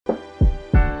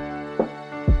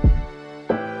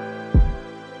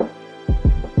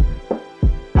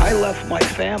I left my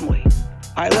family.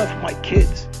 I left my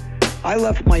kids. I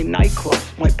left my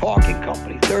nightclubs, my parking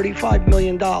company, $35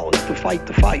 million to fight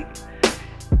the fight.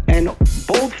 And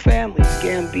both families,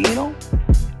 Gambino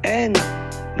and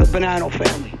the Bonanno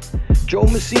family, Joe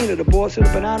Messina, the boss of the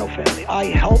Bonanno family, I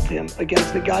helped him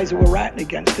against the guys who were ratting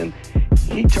against him.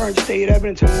 He turned state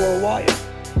evidence in Royal Wire.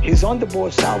 His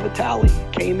underboss, Sal Vitale,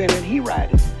 came in and he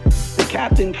ratted. The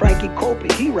captain, Frankie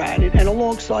Copi, he ratted. And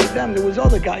alongside them, there was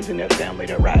other guys in their family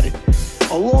that ratted.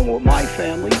 Along with my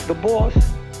family, the boss,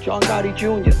 John Gotti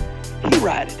Jr., he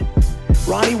ratted.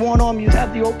 Ronnie One Arm, you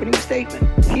have the opening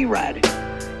statement. He ratted.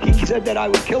 He said that I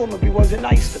would kill him if he wasn't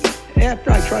nice to me,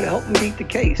 after I tried to help him beat the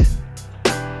case.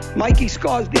 Mikey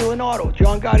Scars DiLeonardo,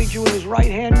 John Gotti Jr.'s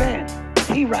right-hand man,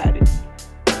 he ratted.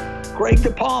 Greg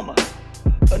De Palma,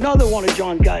 another one of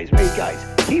John Guy's made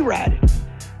guys, he ratted.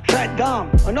 Fat Dom,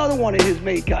 another one of his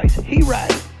made guys, he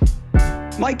ratted.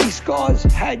 Mikey Scars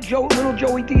had little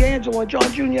Joey D'Angelo, and John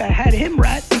Jr. had him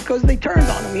rat because they turned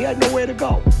on him. He had nowhere to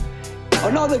go.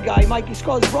 Another guy, Mikey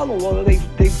Scars' brother-in-law,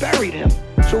 they buried him,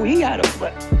 so he had to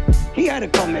flip. He had to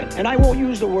come in, and I won't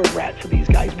use the word rat for these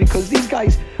guys because these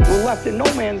guys were left in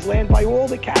no man's land by all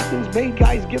the captains, made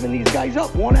guys, giving these guys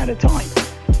up one at a time.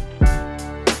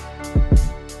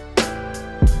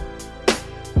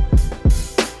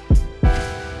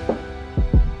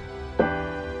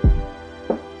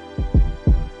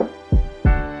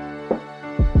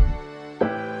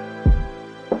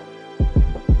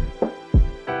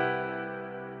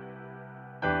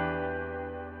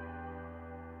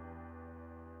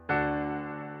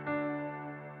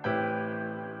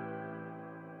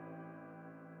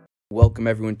 Welcome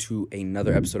everyone to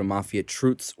another episode of Mafia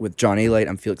Truths with John Alite.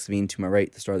 I'm Felix Savine, to my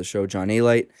right, the star of the show, John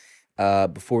Alite.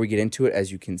 Before we get into it,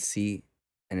 as you can see,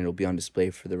 and it'll be on display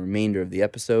for the remainder of the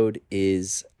episode,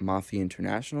 is Mafia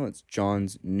International. It's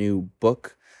John's new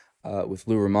book with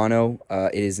Lou Romano.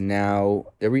 It is now,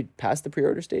 are we past the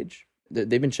pre-order stage?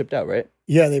 They've been shipped out, right?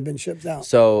 Yeah, they've been shipped out.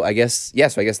 So I guess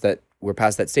that we're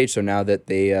past that stage. So now that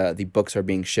the books are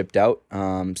being shipped out.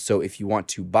 So if you want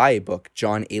to buy a book,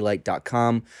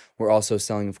 johnalite.com. We're also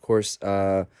selling, of course,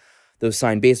 those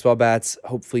signed baseball bats.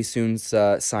 Hopefully soon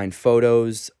signed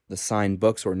photos, the signed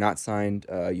books or not signed.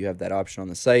 You have that option on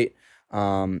the site.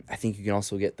 I think you can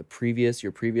also get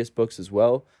your previous books as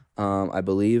well, I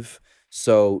believe.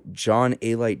 So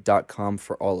johnalite.com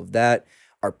for all of that.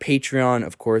 Our Patreon,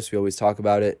 of course, we always talk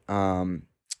about it.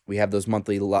 We have those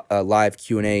monthly live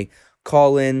Q&A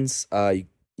call-ins.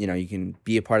 You can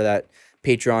be a part of that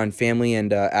Patreon family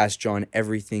and ask John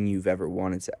everything you've ever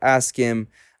wanted to ask him.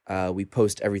 We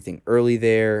post everything early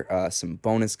there, some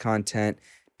bonus content,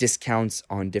 discounts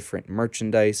on different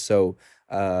merchandise. So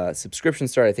subscriptions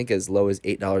start, I think, as low as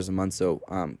 $8 a month. So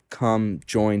come,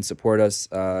 join, support us.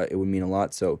 It would mean a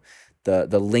lot. So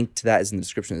the link to that is in the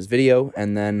description of this video.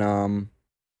 And then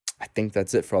I think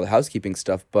that's it for all the housekeeping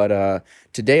stuff. But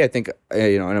today, I think,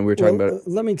 I know we were talking about it.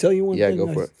 Let me tell you one thing. Yeah,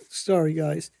 go for it. Sorry,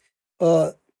 guys.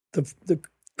 The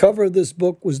cover of this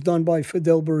book was done by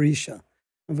Fidel Berisha.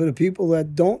 And for the people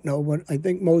that don't know, but I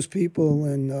think most people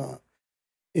in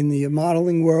the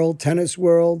modeling world, tennis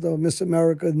world, Miss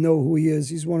America know who he is.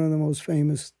 He's one of the most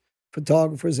famous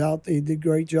photographers out there. He did a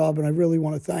great job, and I really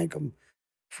want to thank him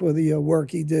for the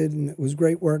work he did. And it was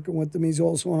great working with him. He's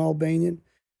also an Albanian.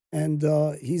 And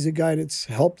he's a guy that's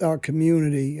helped our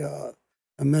community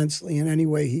immensely in any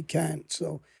way he can.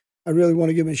 So I really want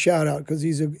to give him a shout out because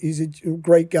he's a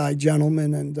great guy,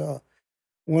 gentleman, and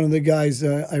one of the guys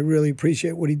I really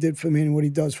appreciate what he did for me and what he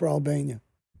does for Albania.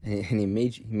 And he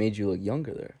made you look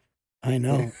younger there. I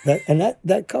know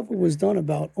that cover was done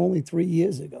about only 3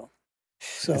 years ago.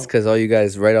 So it's because all you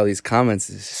guys write all these comments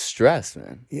is stress,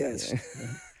 man. Yes. Yeah.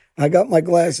 I got my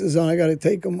glasses on. I got to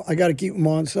take them. I got to keep them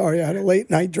on. Sorry, I had a late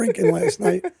night drinking last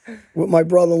night with my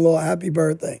brother-in-law. Happy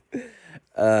birthday.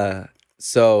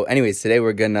 So anyways, today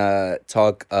we're going to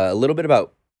talk a little bit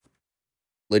about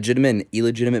legitimate and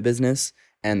illegitimate business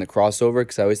and the crossover,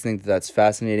 because I always think that's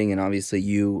fascinating. And obviously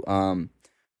you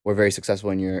were very successful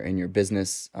in your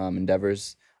business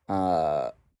endeavors,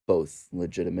 both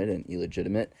legitimate and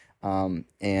illegitimate.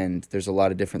 And there's a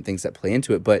lot of different things that play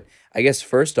into it. But I guess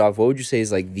first off, what would you say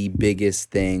is like the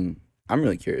biggest thing? I'm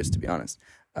really curious, to be honest.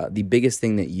 The biggest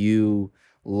thing that you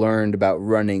learned about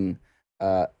running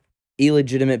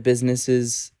illegitimate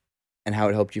businesses and how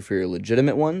it helped you for your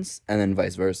legitimate ones, and then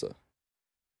vice versa.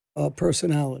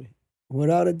 Personality.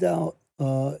 Without a doubt,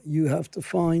 you have to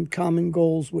find common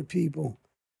goals with people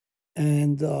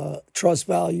and trust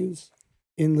values.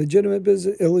 In legitimate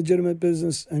business, illegitimate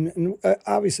business, and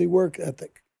obviously work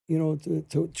ethic,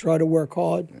 to try to work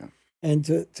hard and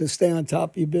to stay on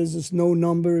top of your business, know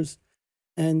numbers,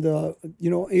 and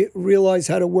realize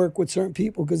how to work with certain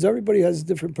people because everybody has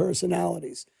different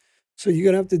personalities. So you're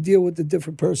gonna have to deal with the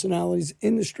different personalities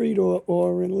in the street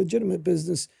or in legitimate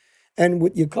business, and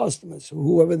with your customers,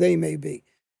 whoever they may be.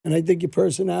 And I think your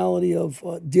personality of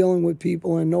dealing with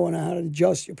people and knowing how to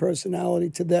adjust your personality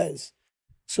to theirs,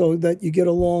 so that you get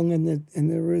along and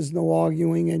there is no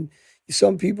arguing. And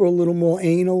some people are a little more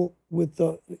anal with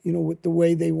the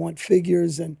way they want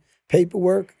figures and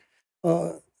paperwork,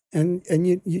 uh, and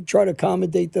you try to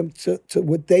accommodate them to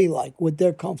what they like, what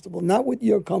they're comfortable, not what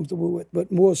you're comfortable with,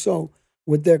 but more so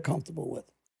what they're comfortable with.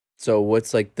 So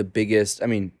what's like the biggest, I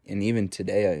mean, and even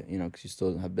today, because you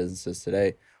still have businesses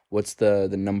today, what's the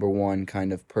number one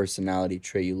kind of personality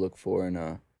trait you look for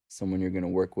in someone you're going to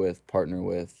work with, partner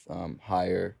with,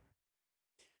 hire?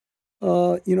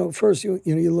 First you're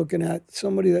looking at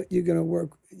somebody that you're going to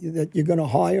that you're going to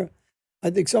hire. I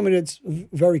think somebody that's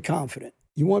very confident.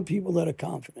 You want people that are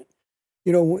confident.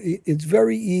 It's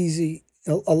very easy.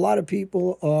 A lot of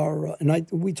people are, and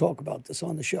we talk about this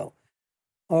on the show,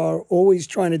 are always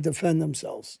trying to defend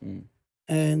themselves,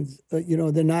 and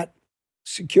they're not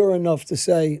secure enough to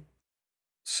say,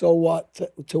 "So what?"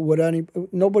 To what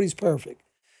nobody's perfect.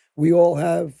 We all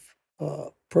have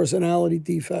personality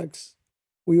defects.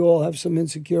 We all have some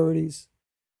insecurities.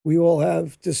 We all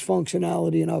have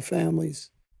dysfunctionality in our families.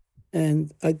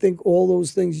 And I think all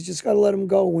those things, you just got to let them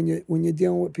go when you're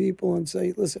dealing with people and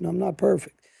say, listen, I'm not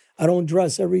perfect. I don't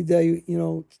dress every day,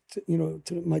 to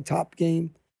my top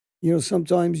game.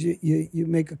 Sometimes you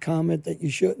make a comment that you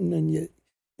shouldn't, and you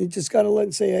just got to let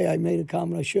it say, hey, I made a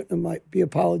comment I shouldn't. I might be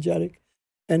apologetic.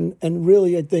 And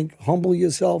really, I think, humble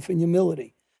yourself in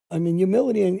humility. I mean,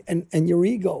 humility and your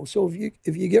ego. So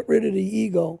if you get rid of the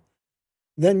ego,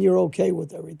 then you're okay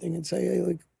with everything and say,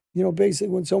 hey, basically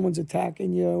when someone's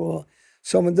attacking you or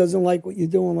someone doesn't like what you're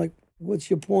doing, like, what's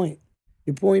your point?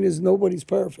 Your point is nobody's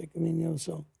perfect. I mean,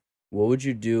 so. What would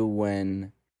you do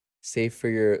when, say for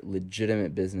your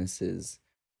legitimate businesses,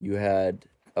 you had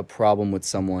a problem with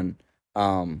someone,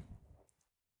 and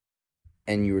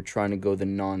you were trying to go the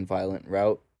non-violent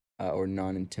route, or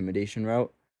non-intimidation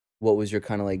route? What was your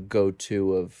kind of like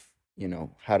go-to of,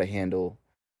 how to handle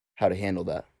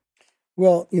that?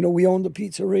 Well, we owned a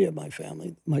pizzeria, my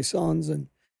family, my sons and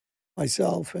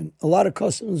myself, and a lot of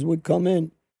customers would come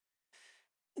in.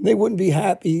 And they wouldn't be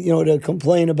happy, to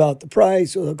complain about the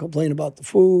price or they'll complain about the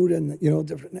food and,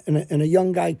 different. And a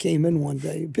young guy came in one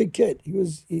day, a big kid. He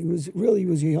was a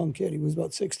young kid. He was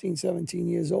about 16, 17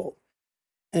 years old.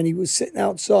 And he was sitting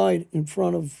outside in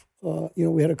front of,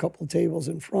 we had a couple of tables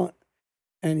in front.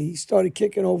 And he started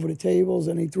kicking over the tables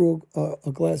and he threw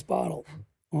a glass bottle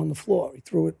on the floor. He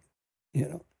threw it.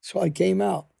 So I came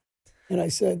out and I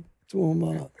said to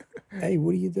him, hey,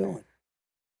 what are you doing?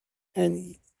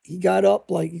 And he got up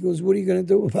he goes, what are you going to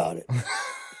do about it?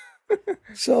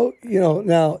 So,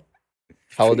 now.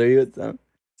 How old are you at the time?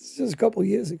 This is a couple of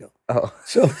years ago. Oh.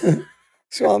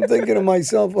 So I'm thinking to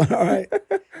myself, all right,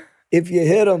 if you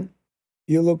hit him,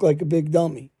 you look like a big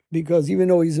dummy because even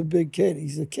though he's a big kid,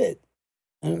 he's a kid.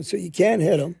 And so you can't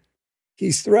hit him.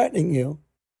 He's threatening you.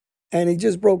 And he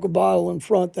just broke a bottle in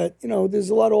front that, there's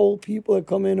a lot of old people that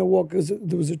come in and walk because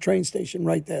there was a train station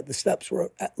right there. The steps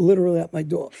were literally at my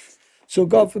door. So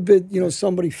God forbid,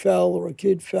 somebody fell or a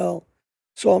kid fell.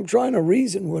 So I'm trying to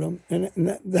reason with him, and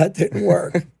that didn't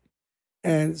work.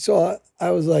 And so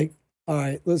I was like, all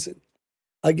right, listen,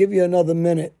 I'll give you another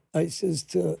minute. I says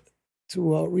to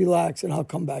relax and I'll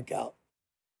come back out.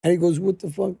 And he goes, what the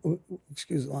fuck?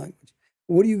 Excuse the language.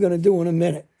 What are you going to do in a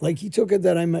minute? Like he took it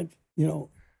that I meant,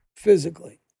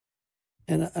 physically.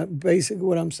 And basically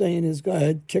what I'm saying is go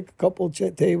ahead, kick a couple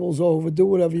of tables over, do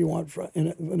whatever you want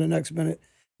in the next minute.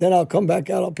 Then I'll come back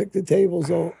out, I'll pick the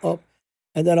tables up,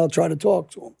 and then I'll try to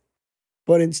talk to him.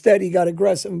 But instead he got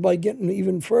aggressive. And by getting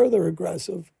even further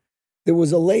aggressive, there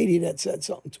was a lady that said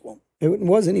something to him. It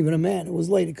wasn't even a man, it was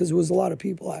a lady because there was a lot of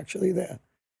people actually there.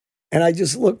 And I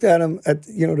just looked at him, at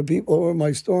the people over in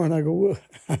my store, and I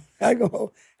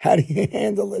go, how do you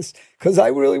handle this? Because I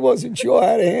really wasn't sure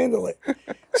how to handle it.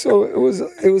 So it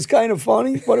was kind of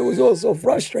funny, but it was also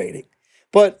frustrating.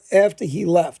 But after he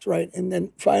left, right, and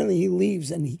then finally he leaves,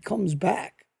 and he comes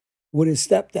back with his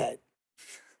stepdad,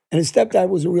 and his stepdad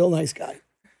was a real nice guy.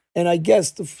 And I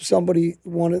guess somebody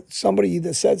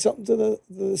either said something to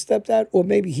the stepdad, or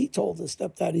maybe he told the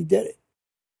stepdad he did it.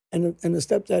 And the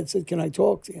stepdad said, can I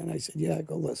talk to you? And I said, yeah. I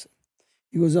go, listen.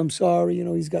 He goes, I'm sorry,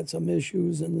 he's got some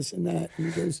issues and this and that. And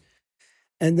he goes,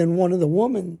 and then one of the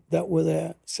women that were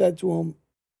there said to him,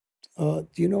 do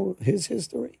you know his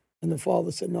history? And the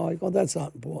father said, no. I go, that's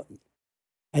not important.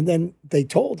 And then they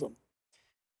told him.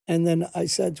 And then I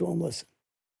said to him, listen,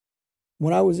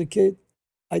 when I was a kid,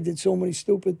 I did so many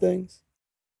stupid things,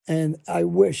 and I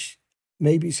wish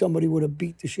maybe somebody would have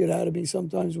beat the shit out of me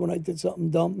sometimes when I did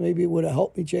something dumb. Maybe it would have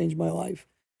helped me change my life.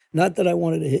 Not that I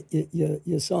wanted to hit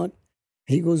your son.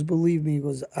 He goes, believe me, he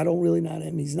goes, I don't really know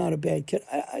him. He's not a bad kid.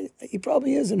 He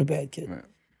probably isn't a bad kid. Right.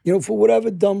 You know, for whatever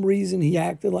dumb reason he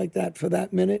acted like that for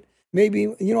that minute, maybe,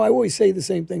 you know, I always say the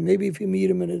same thing. Maybe if you meet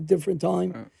him at a different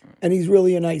time and he's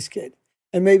really a nice kid.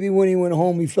 And maybe when he went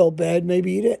home, he felt bad.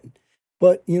 Maybe he didn't.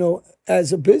 But, you know,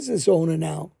 as a business owner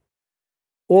now,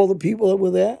 all the people that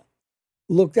were there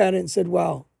looked at it and said,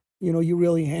 wow, you know, you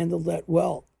really handled that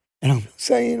well. And I'm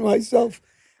saying to myself,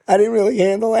 I didn't really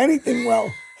handle anything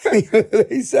well.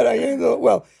 He said I handled it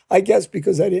well. I guess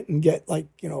because I didn't get, like,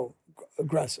 you know,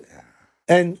 aggressive.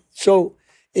 And so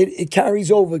it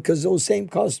carries over because those same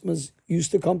customers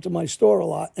used to come to my store a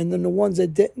lot. And then the ones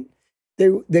that didn't,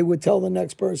 they would tell the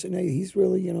next person, hey, he's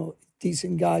really, you know,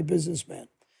 decent guy, businessman.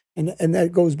 And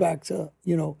that goes back to,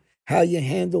 you know, how you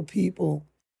handle people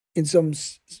in some,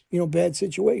 you know, bad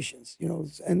situations, you know,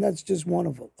 and that's just one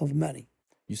of many.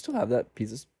 You still have that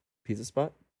pizza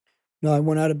spot? No, I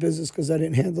went out of business because I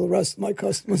didn't handle the rest of my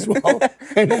customers well.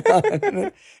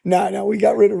 No, we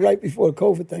got rid of it right before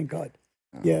COVID, thank God.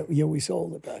 Yeah, we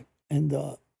sold it back, and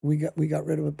we got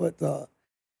rid of it. But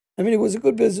I mean, it was a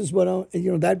good business, but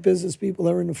you know, that business, people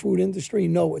that are in the food industry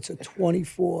know it's a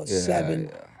 24/7.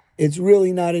 Yeah. It's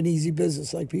really not an easy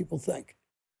business like people think.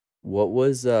 What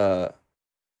was like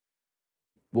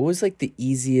the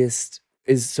easiest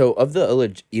of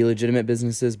the illegitimate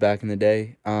businesses back in the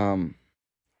day?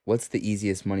 What's the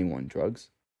easiest money one? Drugs?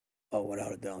 Oh,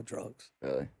 without a doubt, drugs.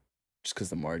 Really? Just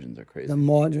because the margins are crazy. The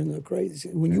margins are crazy.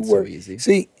 When you It's work, so easy.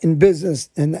 see, in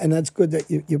business, and that's good that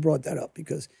you brought that up,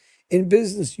 because in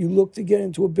business, you look to get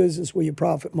into a business where your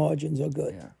profit margins are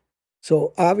good. Yeah.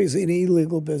 So obviously, in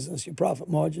illegal business, your profit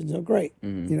margins are great.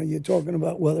 Mhm. You know, you're talking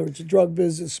about whether it's a drug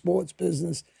business, sports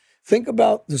business. Think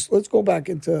about this. Let's go back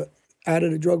out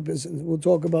of the drug business. We'll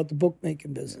talk about the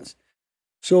bookmaking business.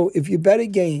 So if you bet a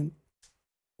game,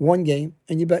 one game,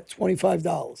 and you bet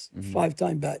 $25,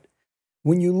 5-time bet.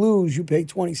 When you lose, you pay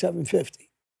 $27.50.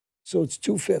 So it's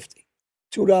 $2.50,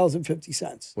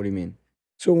 $2.50. What do you mean?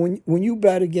 So when you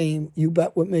bet a game, you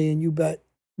bet with me, and you bet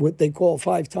what they call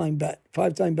 5-time bet.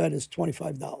 5-time bet is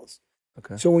 $25.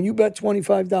 Okay. So when you bet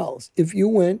 $25, if you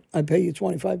win, I pay you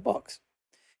 $25.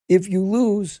 If you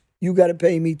lose, you got to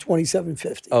pay me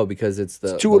 $27.50. Oh, because it's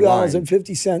the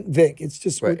 $2.50 VIG. It's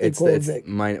just right. what they call a VIG.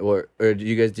 Or did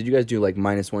you guys do like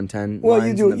minus 110? Well, you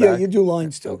lines do. in the back? You do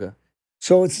lines too. Okay.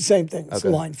 So it's the same thing. It's Okay,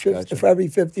 a line. 50, gotcha. For every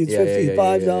 50, it's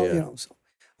 $55. Yeah. You know. So,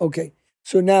 okay.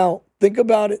 So now think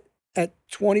about it. At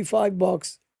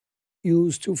 $25, you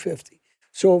lose $2.50.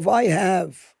 So if I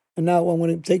have, and now I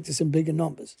want to take this in bigger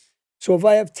numbers. So if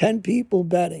I have 10 people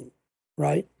betting,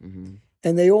 right, and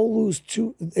they all lose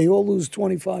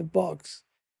 $25,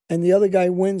 and the other guy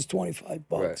wins $25,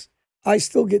 Right. I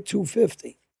still get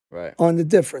 $2.50 Right. on the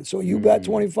difference. So you bet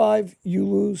 25, you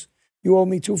lose. You owe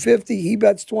me $2.50. He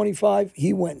bets 25,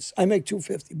 he wins. I make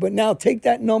 $2.50. But now take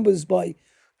that numbers by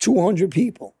 200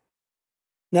 people.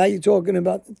 Now you're talking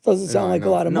about, it doesn't sound like a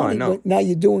lot of money, but now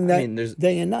you're doing that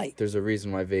day and night. There's a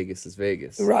reason why Vegas is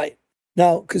Vegas. Right.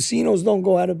 Now, casinos don't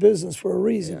go out of business for a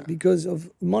reason, because of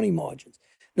money margins.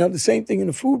 Now, the same thing in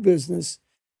the food business,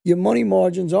 your money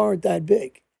margins aren't that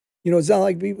big. You know, it's not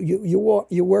like people,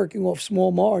 you're working off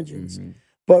small margins,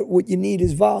 but what you need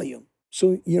is volume.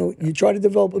 So, you know, you try to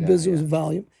develop a business with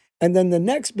volume. And then the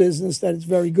next business that is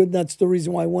very good, and that's the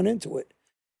reason why I went into it,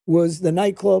 was the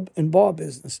nightclub and bar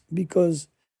business, because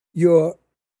your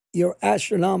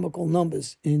astronomical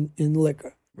numbers in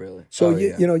liquor. Really? So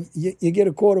you know, you get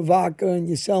a quart of vodka and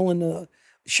you're selling a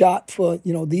shot for,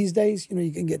 you know, these days, you know,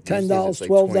 you can get $10, like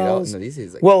 $12. No, these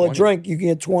days like well, 20. a drink you can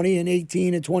get 20 and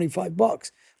 18 and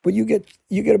 $25, but you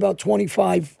get about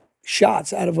 25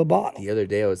 shots out of a bottle. The other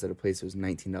day I was at a place that was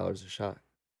 $19 a shot.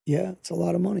 Yeah, it's a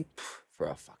lot of money for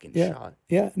a fucking yeah. shot.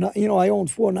 Yeah, no, you know, I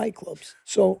owned 4 nightclubs,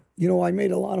 so you know, I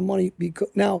made a lot of money because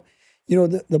now, you know,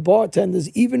 the bartenders,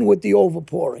 even with the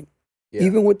overpouring,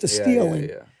 even with the stealing.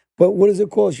 But what does it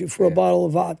cost you for a bottle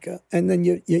of vodka? And then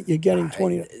you're getting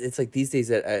 20. It's like these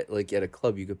days at a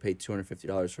club, you could pay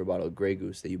 $250 for a bottle of Grey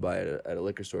Goose that you buy at a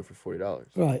liquor store for $40.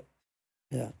 Right.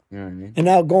 Yeah. You know what I mean? And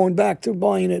now going back to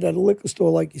buying it at a liquor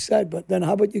store, like you said, but then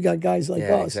how about you got guys like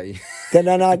us? Exactly. Then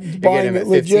they're not buying it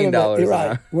legitimately. Right.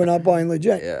 Huh? We're not buying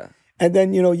legit. Yeah. And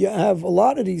then, you know, you have a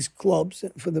lot of these clubs,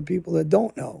 for the people that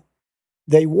don't know,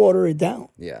 they water it down.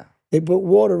 Yeah. They put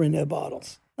water in their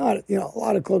bottles. Not, you know, a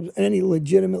lot of clubs, any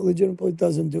legitimate place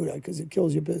doesn't do that because it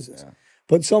kills your business. Yeah.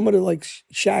 But some of the like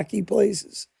shacky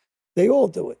places, they all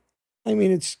do it. I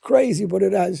mean, it's crazy, but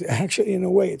it has actually, in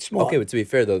a way, it's smart. Okay, but to be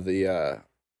fair though,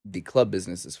 the club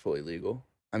business is fully legal.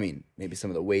 I mean, maybe some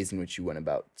of the ways in which you went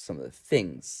about some of the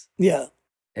things. Yeah.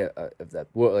 Of that,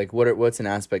 what's an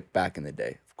aspect back in the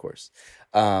day, of course,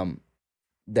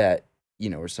 that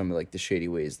were some of like the shady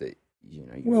ways that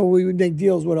Well, we would make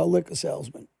deals with our liquor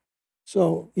salesman.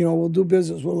 So, we'll do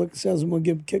business with a liquor salesman. We'll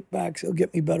give kickbacks. He'll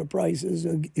get me better prices.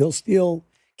 He'll steal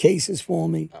cases for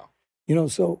me. Oh.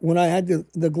 So when I had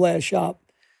the glass shop,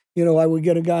 I would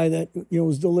get a guy that,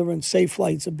 was delivering Safe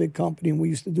Flight's a big company, and we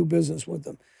used to do business with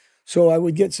them. So I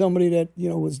would get somebody that,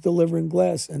 was delivering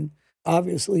glass, and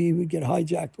obviously he would get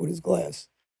hijacked with his glass.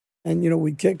 And,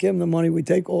 we'd kick him the money. We'd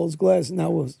take all his glass, and now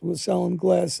we're selling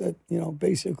glass at,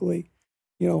 basically,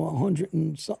 100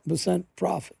 and something %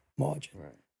 profit margin.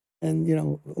 Right. And,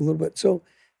 a little bit. So,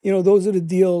 those are the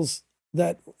deals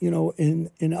that,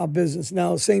 in our business.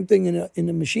 Now, same thing in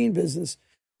the machine business.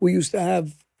 We used to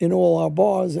have in all our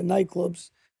bars and nightclubs,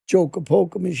 joker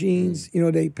poker machines,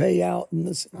 they pay out. And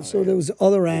this, so there was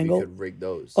other angle. You could rig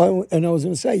those. And I was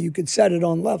going to say, you could set it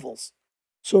on levels.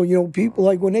 So, people,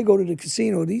 like when they go to the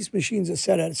casino, these machines are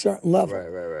set at a certain level.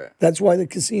 Right. That's why the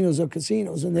casinos are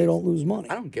casinos and they don't lose money.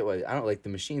 I don't get why. I don't like the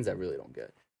machines. I really don't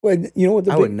get. Well,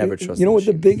 I would never trust. What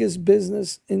the biggest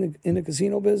business in the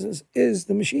casino business is?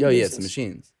 The machine. Oh yeah, business. it's the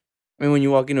machines. I mean, when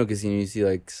you walk into a casino, you see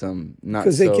like some not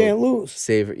because they can't lose.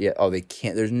 Savor, yeah. Oh, they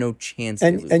can't. There's no chance.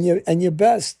 And they lose. and your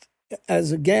best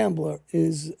as a gambler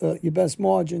is your best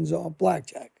margins are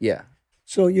blackjack. Yeah.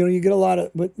 So you get a lot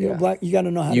of, but you got to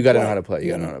know how. You got to know how to play.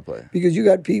 You got to know how to play. Because you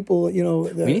got people,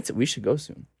 that, We should go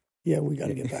soon. Yeah, we got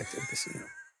to get back to the casino.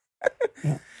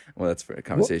 Yeah. Well, that's for a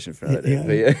conversation for another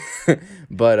day.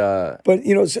 But yeah.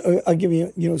 But so I'll give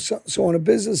you, so on a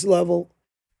business level,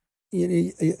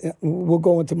 we'll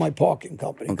go into my parking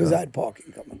company because I had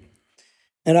parking company,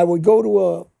 and I would go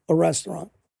to a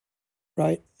restaurant,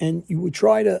 right, and you would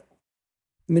try to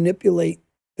manipulate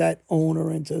that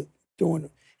owner into doing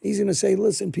it. He's going to say,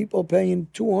 "Listen, people are paying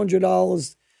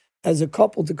 $200 as a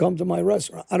couple to come to my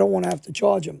restaurant. I don't want to have to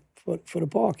charge them for the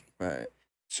parking." Right.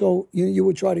 So you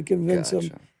would try to convince him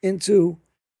into,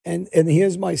 and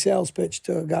here's my sales pitch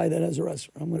to a guy that has a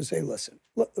restaurant. I'm going to say, listen,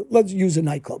 let's use a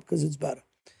nightclub because it's better.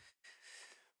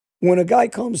 When a guy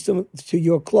comes to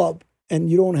your club and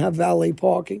you don't have valet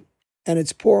parking and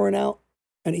it's pouring out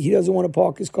and he doesn't want to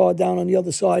park his car down on the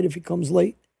other side if he comes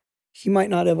late, he might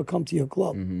not ever come to your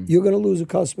club. Mm-hmm. You're going to lose a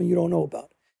customer you don't know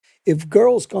about. If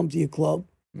girls come to your club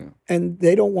and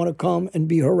they don't want to come and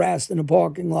be harassed in a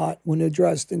parking lot when they're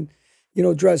dressed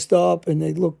up and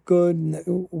they look good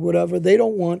and whatever. They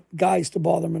don't want guys to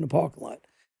bother them in the parking lot.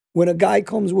 When a guy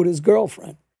comes with his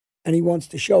girlfriend and he wants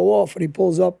to show off and he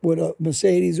pulls up with a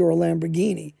Mercedes or a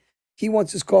Lamborghini, he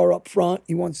wants his car up front.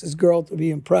 He wants his girl to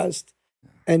be impressed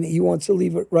and he wants to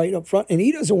leave it right up front. And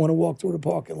he doesn't want to walk through the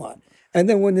parking lot. And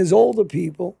then when there's older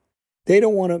people, they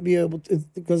don't want to be able to,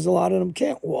 because a lot of them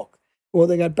can't walk. Or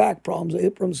they got back problems,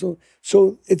 hip problems.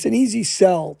 So it's an easy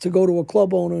sell to go to a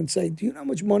club owner and say, do you know how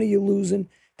much money you're losing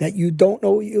that you don't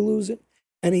know what you're losing?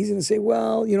 And he's going to say,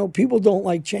 well, people don't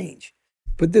like change.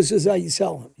 But this is how you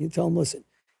sell him. You tell him, listen,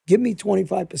 give me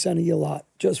 25% of your lot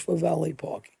just for valet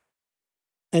parking.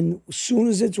 And as soon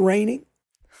as it's raining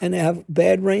and they have a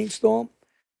bad rainstorm,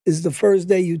 is the first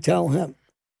day you tell him,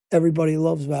 everybody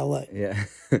loves valet. Yeah.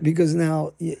 Because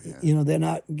now, they're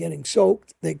not getting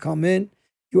soaked. They come in.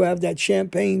 You have that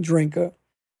champagne drinker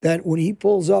that when he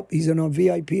pulls up, he's in a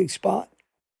VIP spot.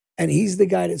 And he's the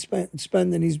guy that's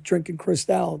spending, he's drinking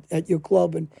Cristal at your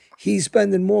club. And he's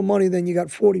spending more money than you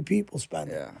got 40 people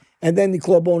spending. Yeah. And then the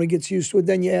club owner gets used to it.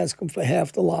 Then you ask him for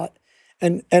half the lot.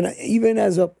 And even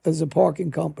as a parking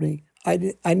company,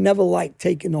 I never liked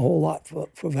taking the whole lot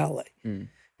for valet.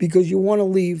 Because you want to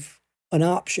leave an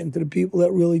option to the people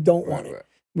that really don't want it.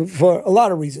 Right. For a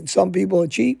lot of reasons. Some people are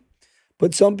cheap.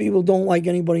 But some people don't like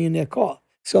anybody in their car.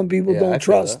 Some people don't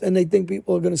trust, and they think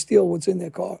people are going to steal what's in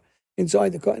their car,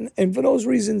 inside the car. And for those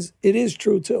reasons, it is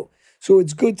true, too. So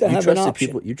it's good to have an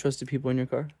option. You trusted people in your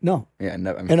car? No. Yeah,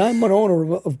 never. And I'm an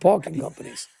owner of parking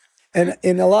companies. And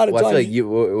a lot of times... I feel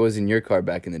like it was in your car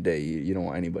back in the day. You don't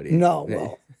want anybody... No,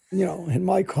 well, in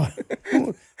my car...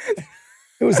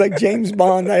 It was like James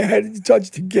Bond. I had to touch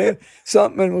to get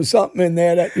something, and there was something in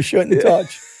there that you shouldn't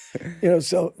touch.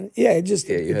 So it just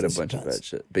you had a bunch of bad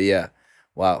shit. But yeah,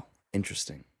 wow,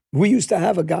 interesting. We used to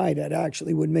have a guy that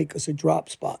actually would make us a drop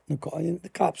spot in the car. The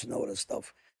cops know this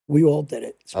stuff. We all did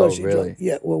it, especially really?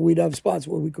 Yeah. Well, we'd have spots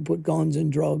where we could put guns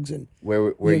and drugs and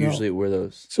where usually were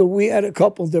those? So we had a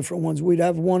couple different ones. We'd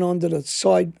have one under the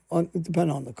side,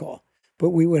 depending on the car,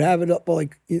 but we would have it up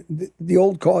like the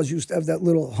old cars used to have that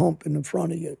little hump in the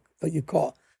front of your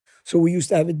car. So we used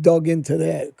to have it dug into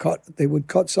there. They would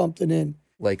cut something in.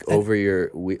 Like over your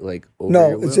like over No,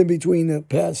 your wheel? it's in between the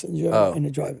passenger Oh. and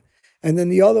the driver. And then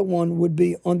the other one would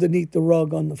be underneath the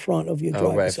rug on the front of your Oh,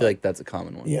 driver's right. I side. feel like that's a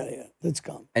common one. Yeah, that's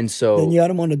common. And so Then you had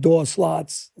them on the door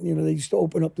slots. You know, they used to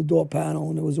open up the door panel,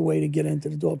 and there was a way to get into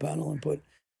the door panel and put.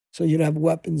 So you'd have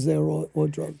weapons there or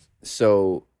drugs.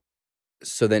 so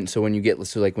when you get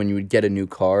when you would get a new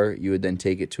car, you would then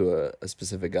take it to a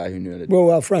specific guy who knew it. Well,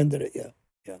 our friend did it. Yeah.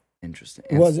 Interesting.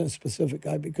 It wasn't a specific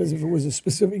guy, because if it was a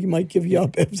specific, he might give you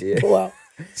up if you Yeah. go out.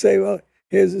 Say, well,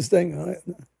 here's this thing.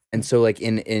 And so like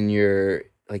in your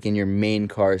main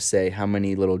car, say, how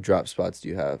many little drop spots do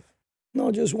you have?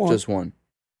 No, just one. Just one.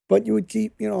 But you would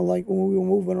keep, like when we were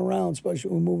moving around, especially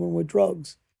when we were moving with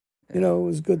drugs, it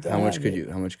was good to How have much it.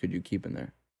 how much could you keep in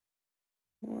there?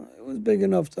 Well, it was big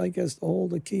enough, I guess, to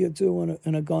hold a key or two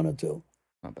and a gun or two.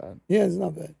 Not bad. Yeah, it's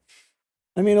not bad.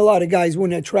 I mean, a lot of guys, when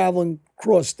they're traveling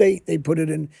cross state, they put it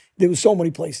in. There was so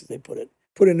many places they put it.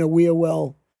 Put it in a wheel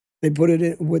well. They put it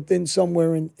in within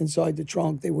somewhere inside the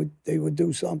trunk. They would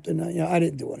do something. I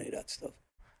didn't do any of that stuff.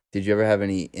 Did you ever have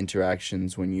any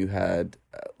interactions when you had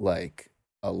like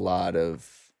a lot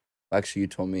of? Actually, you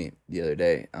told me the other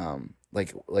day,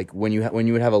 like when you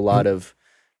would have a lot of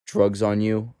drugs on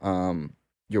you,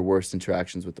 your worst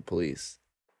interactions with the police.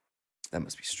 That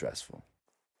must be stressful.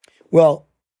 Well,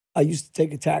 I used to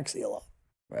take a taxi a lot,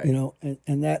 Right.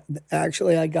 and that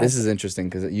actually I got. This is interesting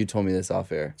because you told me this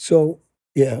off air. So,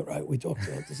 yeah, right. We talked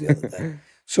about this the other day.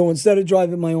 So instead of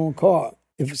driving my own car,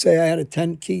 if say I had a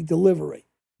 10-key delivery,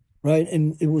 right,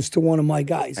 and it was to one of my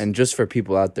guys. And just for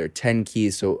people out there, 10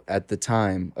 keys. So at the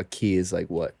time, a key is like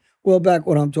what? Well, back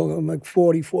when I'm talking, like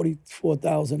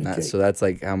 44,000 a key. So that's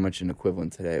like how much an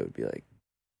equivalent today would be like.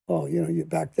 Oh,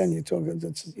 back then you're talking,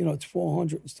 it's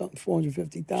 400 and something,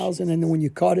 450,000, and then when you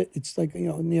cut it, it's like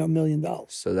near $1 million.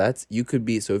 So that's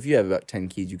so if you have about 10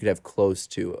 keys, you could have close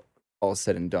to, all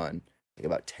said and done, like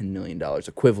about $10 million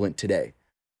equivalent today.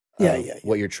 Yeah.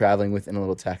 What you're traveling with in a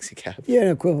little taxi cab. Yeah, an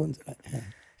equivalent to that. Yeah.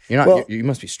 You're not. Well, you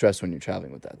must be stressed when you're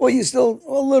traveling with that. Well, you still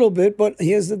a little bit, but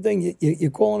here's the thing: you're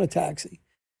calling a taxi,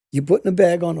 you're putting a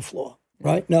bag on the floor,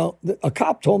 right? Now, a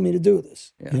cop told me to do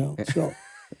this, so.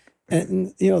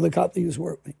 And the cop that used to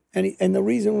work with me. And the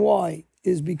reason why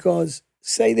is because,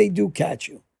 say they do catch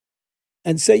you,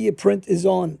 and say your print is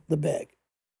on the bag.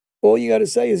 All you got to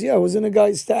say is, I was in a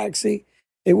guy's taxi.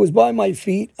 It was by my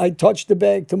feet. I touched the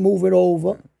bag to move it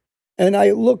over. And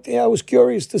I looked, I was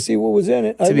curious to see what was in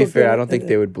it. To be fair, I don't think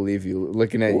they would believe you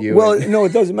looking at you. Well, no,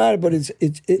 it doesn't matter, but as a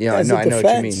defense, I know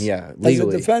what you mean. Yeah, legally.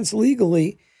 As a defense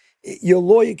legally, your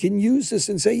lawyer can use this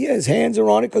and say, his hands are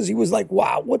on it, because he was like,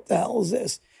 wow, what the hell is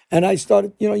this? And I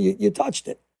started, you touched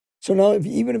it. So now,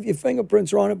 even if your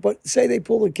fingerprints are on it, but say they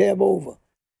pull the cab over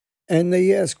and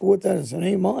they ask what that is, it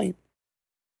ain't mine.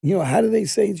 How do they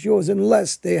say it's yours?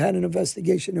 Unless they had an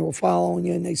investigation, they were following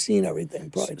you and they seen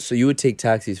everything. So you would take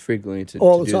taxis frequently to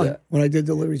all the do time that? when I did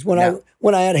deliveries. When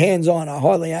I had hands on, I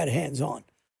hardly had hands on.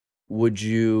 Would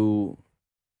you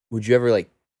ever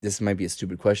this might be a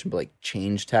stupid question, but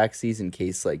change taxis in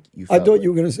case you I felt thought you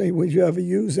were going to say, would you ever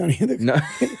use any of the... No.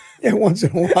 Yeah, once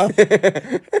in a while.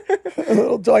 A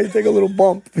little time, take a little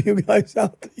bump for you guys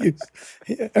out to use.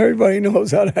 Yeah, everybody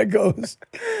knows how that goes.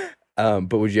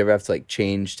 But would you ever have to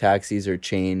change taxis or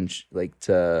change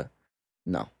to...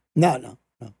 No. No.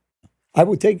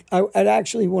 I'd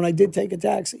actually, when I did take a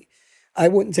taxi, I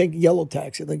wouldn't take a yellow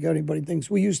taxi like everybody thinks.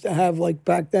 We used to have,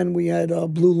 back then we had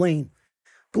Blue Lane.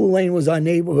 Blue Lane was our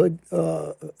neighborhood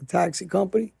taxi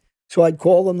company. So I'd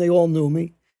call them. They all knew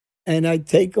me. And I'd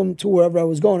take them to wherever I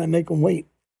was going. I'd make them wait.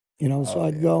 So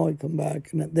I'd go, I'd come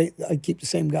back, and I'd keep the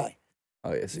same guy.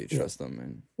 Oh, yeah, so you trust them.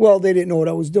 And Well, they didn't know what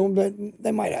I was doing, but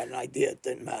they might have had an idea. It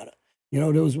didn't matter. There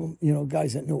was,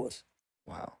 guys that knew us.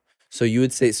 Wow. So you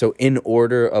would say, in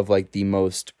order of the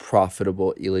most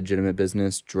profitable illegitimate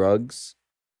business, drugs,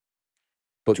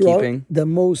 bookkeeping? The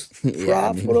most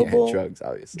profitable drugs,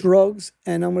 obviously. Drugs,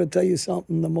 and I'm going to tell you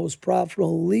something, the most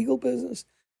profitable legal business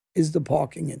is the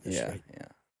parking industry.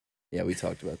 Yeah, we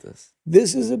talked about this.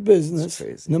 This is a business, It's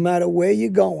crazy. no matter where you're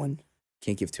going,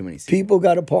 Can't give too many seats. people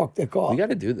got to park their car. We got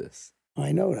to do this.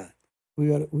 I know that. We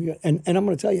got, and I'm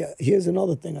going to tell you, here's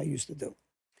another thing I used to do.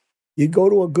 You'd go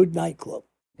to a good nightclub,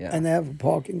 and they have a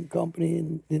parking company,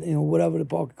 and whatever the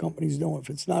parking company's doing. If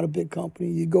it's not a big company,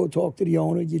 you go talk to the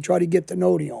owner. You try to get to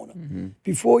know the owner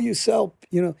before you sell.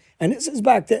 And this is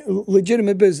back to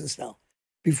legitimate business now.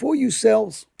 Before you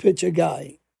pitch a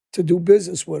guy to do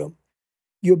business with him,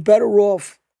 you're better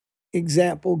off.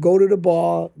 Example: go to the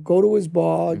bar, go to his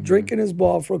bar, drink in his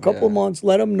bar for a couple of months.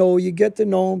 Let him know you, get to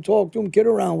know him, talk to him, get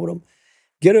around with him,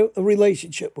 get a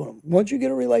relationship with him. Once you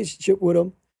get a relationship with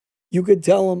him, You could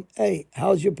tell them, hey,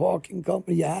 how's your parking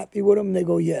company? You happy with them? And they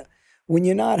go, yeah. When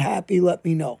you're not happy, let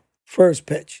me know. First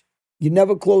pitch. You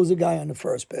never close a guy on the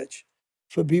first pitch.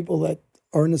 For people that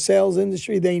are in the sales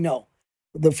industry, they know.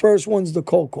 The first one's the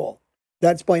cold call.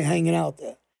 That's by hanging out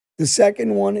there. The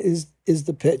second one is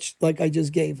the pitch, like I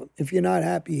just gave him. If you're not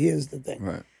happy, here's the thing.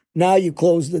 Right. Now you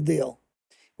close the deal.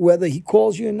 Whether he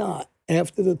calls you or not,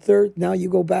 after the third, now you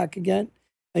go back again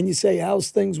and you say,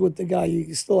 how's things with the guy?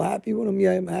 You still happy with him?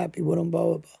 Yeah, I'm happy with him, blah,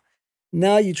 blah, blah.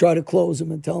 Now you try to close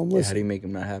him and tell him, Yeah, how listen. do you make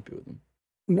him not happy with him?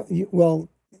 No,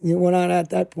 we're not at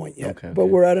that point yet, Okay, but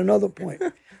we're at another point.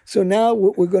 So now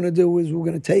what we're going to do is we're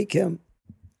going to take him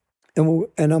and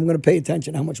I'm going to pay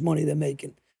attention to how much money they're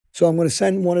making. So I'm going to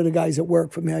send one of the guys that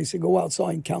work for me. I said, go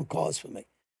outside and count cars for me.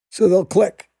 So they'll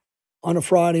click on a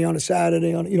Friday, on a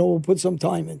Saturday, we'll put some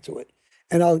time into it.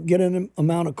 And I'll get an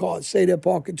amount of cars. Say they're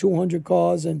parking 200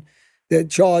 cars and they're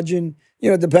charging,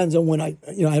 it depends on when I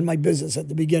had my business at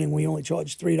the beginning. We only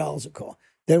charged $3 a car.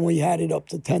 Then we had it up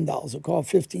to $10 a car,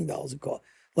 $15 a car.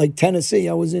 Like Tennessee,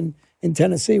 I was in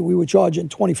Tennessee, we were charging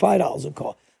 $25 a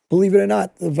car. Believe it or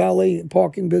not, the valet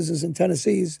parking business in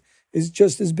Tennessee is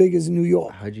just as big as New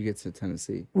York. How'd you get to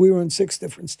Tennessee? We were in 6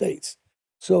 different states.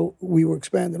 So we were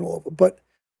expanding all over. But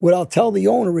what I'll tell the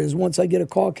owner is once I get a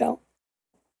car count,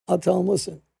 I'll tell him,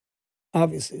 listen,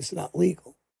 obviously it's not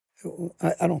legal.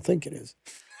 I don't think it is.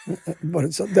 But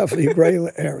it's definitely a gray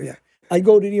area. I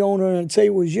go to the owner and say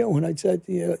it was you. And I said,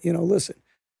 listen,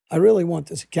 I really want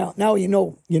this account. Now you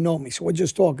know me, so we're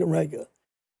just talking regular.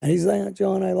 And he's like,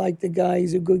 John, I like the guy.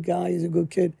 He's a good guy. He's a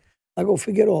good kid. I go,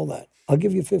 forget all that. I'll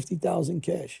give you $50,000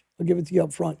 cash. I'll give it to you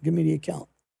up front. Give me the account.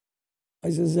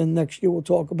 I says, and next year we'll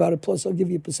talk about it. Plus, I'll give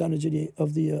you a percentage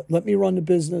of the let me run the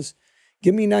business.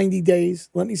 Give me 90 days.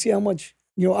 Let me see how much,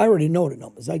 I already know the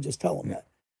numbers. I just tell them that.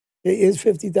 It is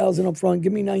 $50,000 up front.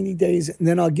 Give me 90 days, and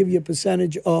then I'll give you a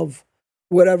percentage of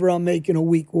whatever I'm making a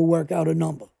week. We'll work out a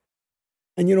number.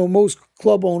 And, most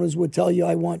club owners would tell you,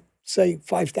 I want, say,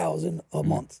 $5,000 a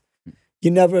month.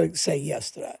 You never say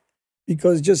yes to that.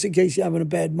 Because just in case you're having a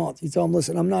bad month, you tell them,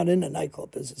 listen, I'm not in the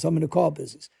nightclub business. I'm in the car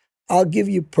business. I'll give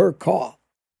you per car.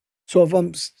 So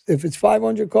if it's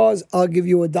 500 cars, I'll give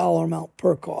you $1 amount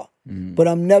per car. But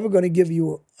I'm never going to give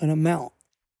you an amount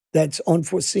that's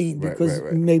unforeseen because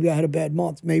maybe I had a bad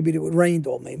month. Maybe it rained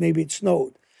on me. Maybe it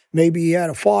snowed. Maybe he had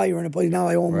a fire in a place. Now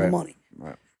I owe him the money.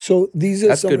 Right. So these are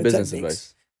That's some good of the business techniques.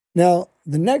 advice. Now,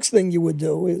 the next thing you would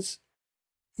do is,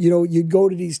 you'd go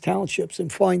to these townships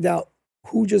and find out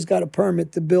who just got a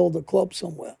permit to build a club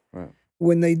somewhere. Right.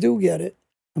 When they do get it,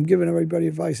 I'm giving everybody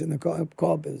advice in the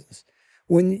car business.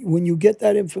 When you get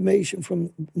that information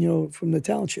from the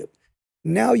township,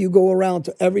 now you go around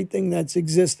to everything that's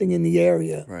existing in the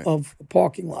area of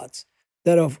parking lots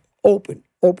that are open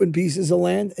pieces of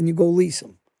land, and you go lease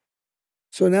them.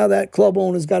 So now that club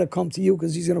owner's got to come to you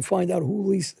because he's going to find out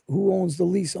who owns the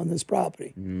lease on this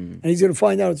property, and he's going to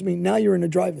find out it's me. Now you're in the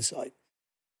driver's side.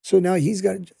 So now he's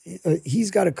got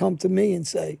to come to me and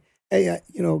say, hey,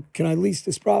 can I lease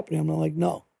this property? I'm like,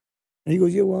 no. And he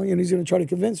goes, yeah, well, he's going to try to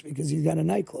convince me because he's got a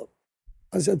nightclub.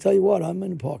 I said, I'll tell you what, I'm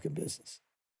in the parking business.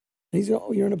 And he's like,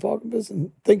 oh, you're in the parking business?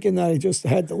 Thinking that I just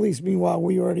had the lease. Meanwhile,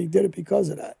 we already did it because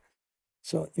of that.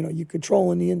 So, you're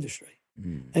controlling the industry.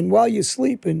 And while you're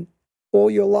sleeping, all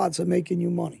your lots are making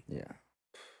you money. Yeah.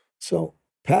 So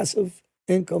passive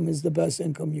income is the best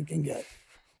income you can get.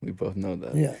 We both know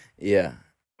that. Yeah. Yeah.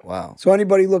 Wow. So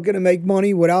anybody looking to make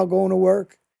money without going to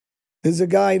work, there's a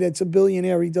guy that's a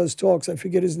billionaire. He does talks. I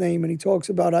forget his name. And he talks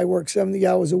about, I work 70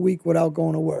 hours a week without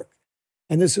going to work.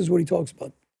 And this is what he talks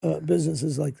about,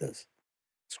 businesses like this.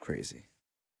 It's crazy.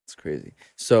 It's crazy.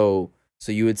 So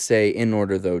you would say, in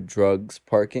order, though, drugs,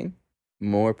 parking,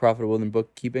 more profitable than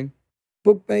bookkeeping?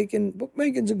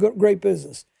 Bookmaking's a great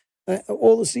business.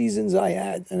 All the seasons I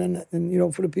had, and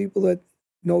for the people that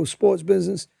know sports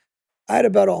business, I had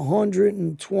about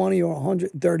 120 or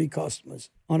 130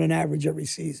 customers on an average every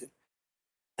season.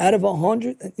 Out of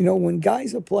 100, when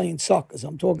guys are playing suckers,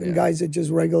 I'm talking guys that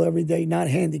just regular every day, not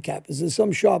handicappers. There's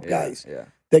some sharp guys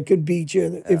that could beat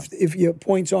you if your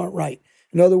points aren't right.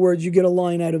 In other words, you get a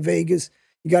line out of Vegas,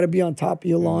 you got to be on top of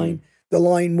your line. The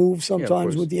line moves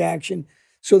sometimes with the action,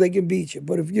 so they can beat you.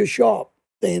 But if you're sharp,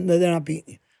 they're not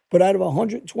beating you. But out of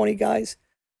 120 guys,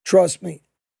 trust me,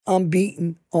 I'm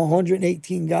beating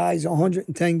 118 guys,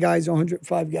 110 guys,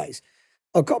 105 guys.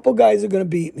 A couple guys are going to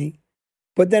beat me,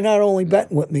 but they're not only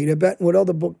betting with me, they're betting with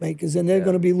other bookmakers, and they're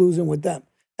going to be losing with them.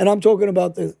 And I'm talking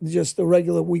about just the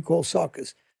regular we call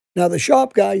suckers. Now, the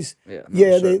sharp guys,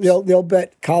 they'll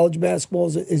bet college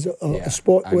basketball is a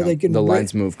sport where they can... The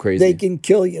lines move crazy. They can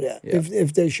kill you there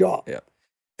if they're sharp. Yeah.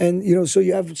 And, so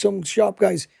you have some sharp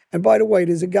guys. And by the way,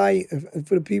 there's a guy,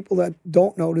 for the people that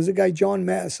don't know, there's a guy, John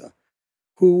Massa,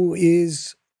 who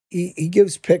is, he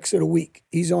gives picks of the week.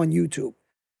 He's on YouTube.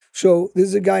 So this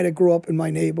is a guy that grew up in my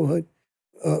neighborhood,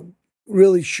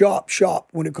 really sharp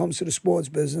when it comes to the sports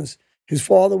business. His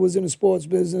father was in the sports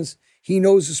business. He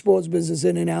knows the sports business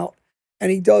in and out.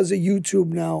 And he does a YouTube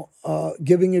now,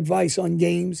 giving advice on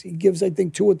games. He gives, I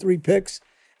think, 2 or 3 picks.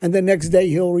 And the next day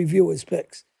he'll review his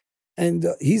picks. And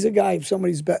he's a guy, if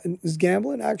somebody's is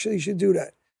gambling, actually you should do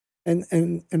that.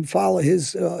 And follow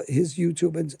his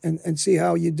YouTube and see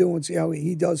how you do and see how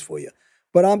he does for you.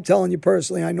 But I'm telling you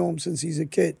personally, I know him since he's a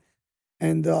kid.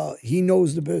 And he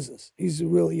knows the business. He's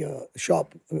really a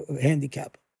sharp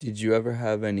handicapper. Did you ever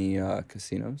have any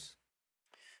casinos?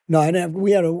 No, I didn't have,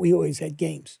 we always had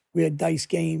games. We had dice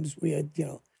games. We had,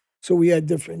 so we had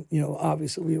different,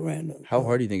 obviously we ran. How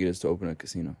hard do you think it is to open a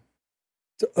casino?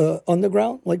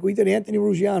 Underground, like we did. Anthony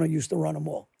Ruggiano used to run them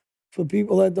all. For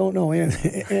people that don't know,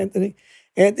 Anthony,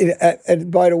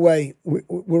 and by the way,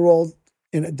 we're all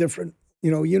in a different,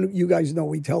 you guys know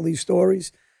we tell these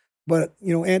stories, but,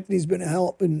 Anthony's been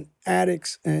helping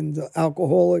addicts and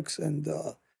alcoholics and,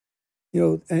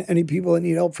 any people that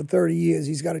need help for 30 years.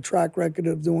 He's got a track record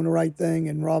of doing the right thing,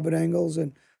 and Robert Engels.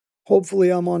 And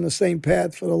hopefully I'm on the same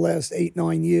path for the last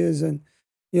 8-9 years. And,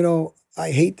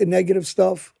 I hate the negative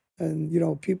stuff, and,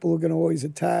 people are going to always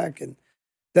attack. And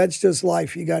that's just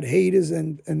life. You got haters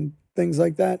and things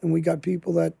like that. And we got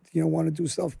people that, want to do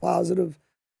stuff positive.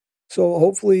 So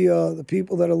hopefully the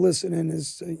people that are listening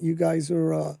is you guys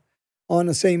are on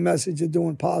the same message of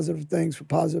doing positive things for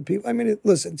positive people. I mean,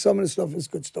 listen, some of the stuff is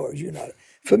good stories.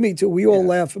 For me too. We all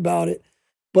laugh about it.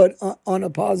 But on a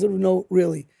positive note,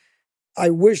 really, I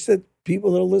wish that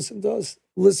people that are listening to us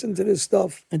listen to this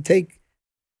stuff and take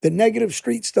the negative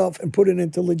street stuff and put it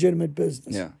into legitimate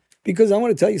business. Yeah. Because I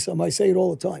want to tell you something. I say it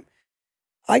all the time.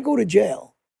 I go to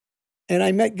jail, and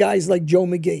I met guys like Joe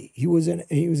McGee. He was an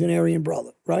Aryan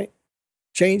brother, right?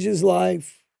 Changed his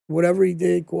life, whatever he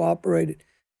did, cooperated.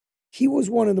 He was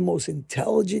one of the most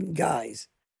intelligent guys.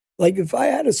 Like, if I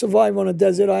had to survive on a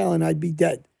desert island, I'd be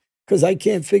dead because I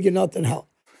can't figure nothing out.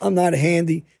 I'm not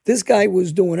handy. This guy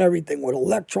was doing everything with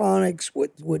electronics,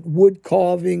 with wood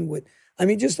carving,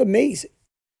 just amazing.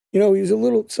 He was a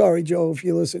little, sorry, Joe, if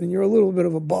you're listening, you're a little bit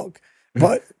of a bug,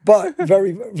 but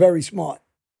very, very smart.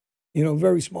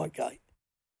 Very smart guy.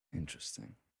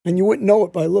 Interesting. And you wouldn't know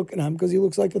it by looking at him because he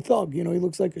looks like a thug. He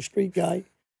looks like a street guy,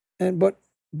 but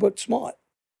smart.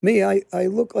 Me, I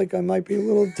look like I might be a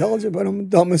little intelligent, but I'm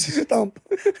dumb as a stump.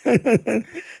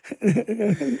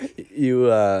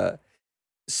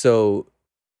 So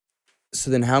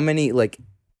then how many,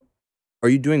 are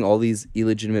you doing all these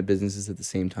illegitimate businesses at the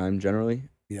same time generally?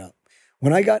 Yeah.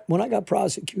 When I got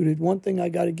prosecuted, one thing I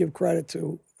got to give credit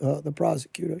to the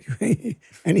prosecutor,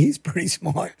 and he's pretty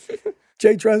smart.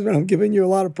 Jay Tresman, I'm giving you a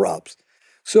lot of props.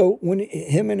 So when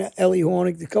him and Ellie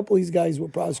Hornig, a couple of these guys were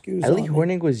prosecutors. Ellie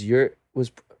Hornig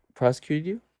was prosecuted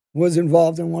you? Was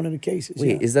involved in one of the cases.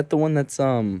 Wait, yeah. Is that the one that's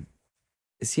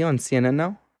is he on CNN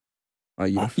now? Oh,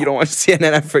 you don't watch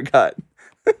CNN? I forgot.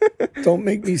 Don't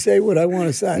make me say what I want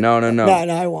to say. No. No,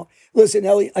 I won't. Listen,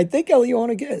 I think Ellie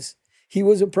Hornig is. He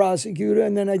was a prosecutor,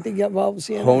 and then I think he got involved with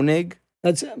CNN. Honig?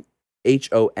 That's him.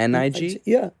 Honig?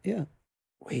 Yeah.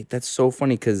 Wait, that's so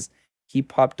funny because he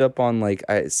popped up on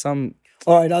some.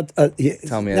 All right,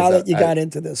 tell me. Now that you got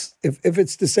into this, if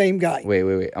it's the same guy.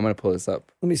 Wait. I'm going to pull this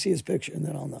up. Let me see his picture, and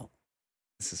then I'll know.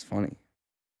 This is funny.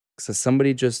 So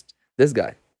somebody this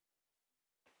guy.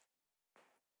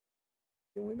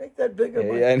 Can we make that bigger?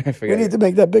 Yeah, I forgot. We need to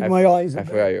make that big. My eyes. I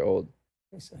forgot you're old.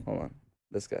 Hold on.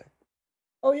 This guy.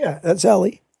 Oh, yeah, that's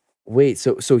Ellie. Wait,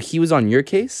 so he was on your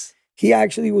case? He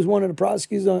actually was one of the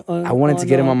prosecutors on I wanted to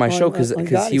get him on my show because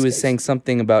he was case. saying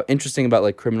something interesting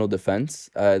about criminal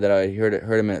defense that I heard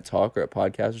him in a talk or a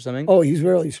podcast or something. Oh, he's a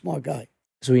really smart guy.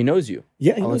 So he knows you.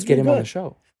 Yeah, let's get him on the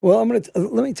show. Well,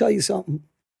 let me tell you something.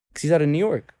 Because he's out of New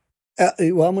York.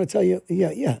 Well, I'm going to tell you.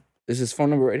 Yeah. There's his phone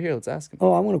number right here. Let's ask him.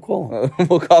 Oh, I'm going to call him.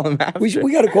 We'll call him after.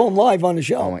 We got to call him live on the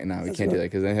show. Oh, wait, no, we can't do that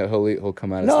because then he'll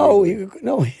come out. No,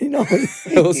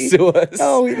 He'll sue us.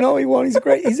 No, he won't. He's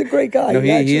a great guy. No,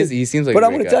 he is. He seems like. But a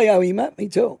I'm going to tell you how he met me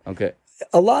too. Okay.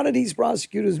 A lot of these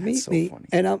prosecutors meet me, funny.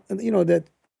 and that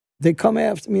they come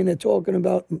after me and they're talking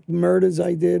about murders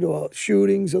I did or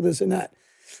shootings or this and that.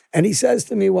 And he says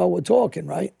to me while we're talking,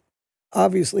 right?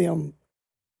 Obviously, I'm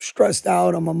stressed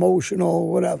out. I'm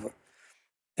emotional, whatever.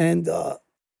 And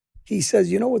he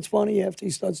says, you know what's funny? After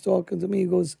he starts talking to me, he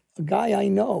goes, a guy I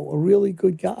know, a really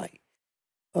good guy,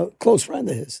 a close friend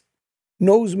of his,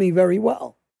 knows me very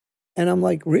well. And I'm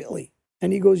like, really?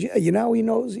 And he goes, yeah, he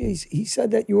knows. He said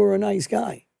that you were a nice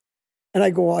guy. And I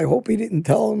go, I hope he didn't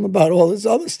tell him about all this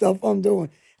other stuff I'm doing.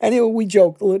 Anyway, we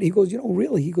joked a little. He goes,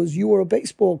 really? He goes, you were a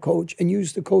baseball coach and you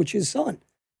used to coach his son.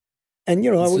 And,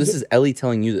 I So was. this is Ellie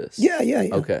telling you this? Yeah.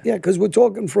 Okay. Yeah, because we're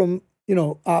talking from,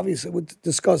 obviously we're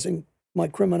discussing my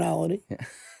criminality. Yeah.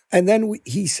 And then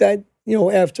he said,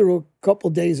 after a couple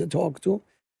of days of talking to him,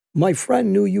 my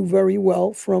friend knew you very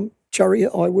well from Cherry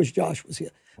Hill. Oh, I wish Josh was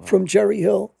here. Wow. From Cherry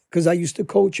Hill, because I used to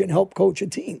coach and help coach a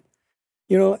team.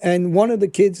 And one of the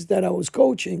kids that I was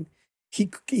coaching, he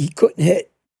couldn't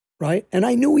hit, right? And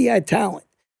I knew he had talent,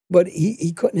 but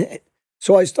he couldn't hit.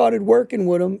 So I started working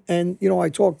with him, and, I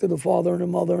talked to the father and the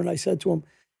mother, and I said to him,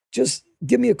 just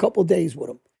give me a couple of days with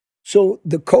him. So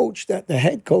the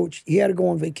head coach, he had to go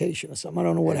on vacation or something. I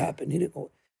don't know what happened. He didn't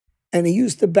go. And he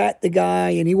used to bat the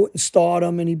guy, and he wouldn't start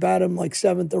him, and he bat him like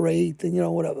 7th or 8th,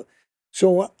 and, whatever.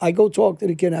 So I go talk to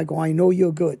the kid, and I go, I know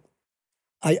you're good.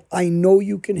 I know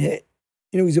you can hit.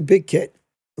 He's a big kid,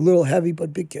 a little heavy,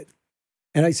 but big kid.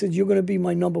 And I said, you're going to be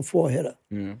my number 4 hitter.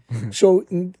 Yeah. So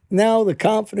now the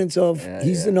confidence of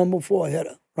he's the number 4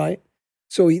 hitter, right?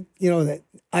 So that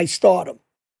I start him.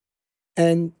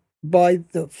 And by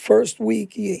the first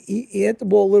week, he hit the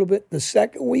ball a little bit. The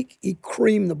second week, he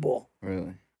creamed the ball.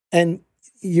 Really? And,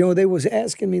 they was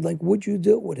asking me, like, what'd you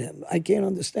do with him? I can't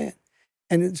understand.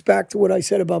 And it's back to what I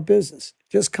said about business,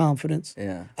 just confidence.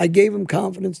 Yeah. I gave him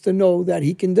confidence to know that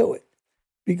he can do it.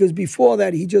 Because before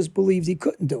that, he just believed he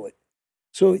couldn't do it.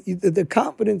 So the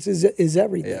confidence is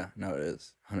everything. Yeah, no, it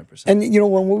is, 100%. And,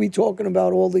 when we're talking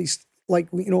about all these, like,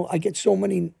 I get so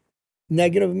many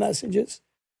negative messages.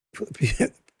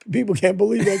 People can't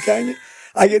believe that, can you?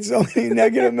 I get so many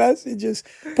negative messages.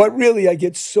 But really, I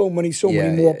get so many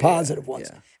more positive ones.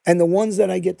 Yeah. And the ones that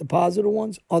I get, the positive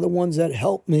ones, are the ones that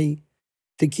help me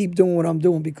to keep doing what I'm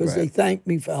doing because they thank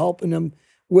me for helping them.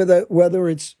 Whether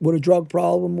it's with a drug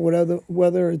problem,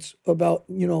 whether it's about,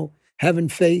 having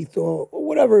faith or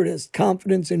whatever it is,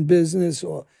 confidence in business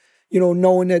or,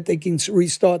 knowing that they can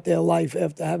restart their life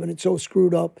after having it so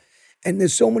screwed up. And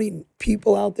there's so many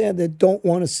people out there that don't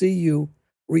want to see you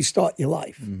restart your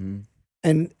life. Mm-hmm.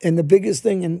 And the biggest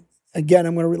thing, and again,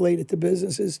 I'm going to relate it to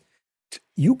business, is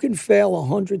you can fail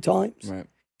 100 times. Right.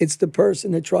 It's the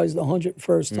person that tries the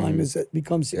 101st time that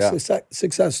becomes a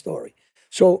success story.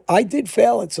 So I did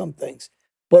fail at some things,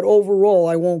 but overall,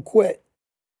 I won't quit.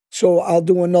 So I'll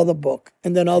do another book,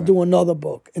 and then I'll do another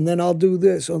book, and then I'll do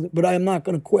this, but I am not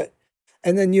going to quit.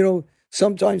 And then,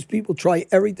 sometimes people try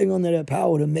everything under their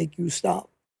power to make you stop.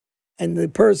 And the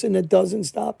person that doesn't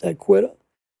stop, that quitter,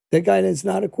 that guy that's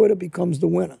not a quitter becomes the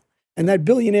winner. And that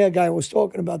billionaire guy I was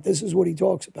talking about, this is what he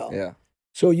talks about. Yeah.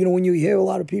 So, when you hear a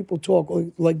lot of people talk,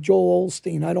 like Joel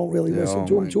Osteen, I don't really listen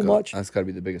to him too much. That's got to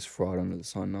be the biggest fraud under the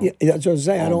sun, no? Yeah, that's what I'm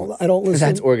saying. I don't listen.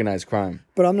 That's organized crime.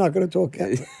 But I'm not going to talk.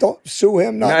 Don't sue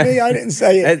him, not me. I didn't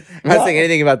say it. I'm not saying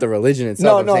anything about the religion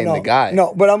itself. I'm saying the guy.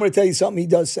 No, but I'm going to tell you something he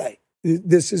does say.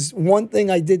 This is one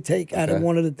thing I did take out of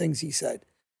one of the things he said.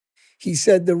 He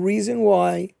said the reason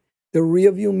why the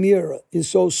rearview mirror is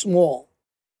so small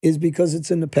is because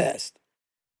it's in the past.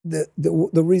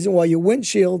 The reason why your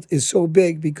windshield is so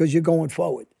big because you're going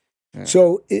forward. Yeah.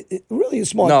 So it really is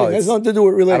smart thing. It has nothing to do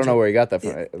with religion. I don't know where he got that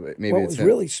from. Maybe it's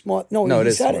really smart. No, it he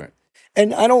is said smart. It.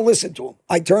 And I don't listen to him.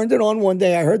 I turned it on one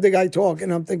day. I heard the guy talk,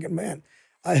 and I'm thinking, man,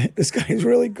 this guy's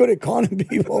really good at conning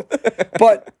people.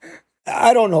 But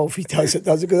I don't know if he does it,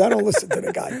 because I don't listen to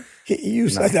the guy. You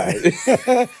said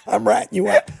that. I'm ratting you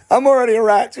out. I'm already a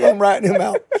rat, so I'm ratting him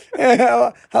out.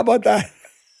 How about that?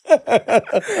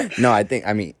 No,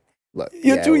 I mean, look.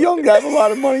 You're too young to have a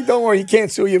lot of money. Don't worry, he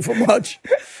can't sue you for much.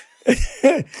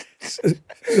 But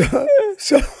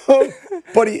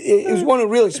it was one a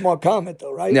really smart comment,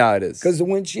 though, right? No, it is. Because the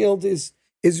windshield is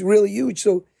really huge.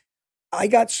 So I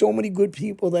got so many good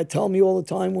people that tell me all the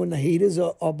time when the haters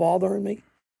are bothering me.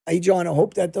 Hey, John, I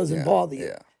hope that doesn't bother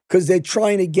you. Because they're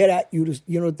trying to get at you to,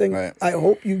 think. Right. I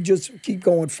hope you just keep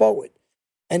going forward.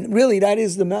 And really, that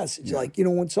is the message. Yeah. Like,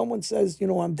 when someone says,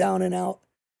 I'm down and out,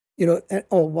 and,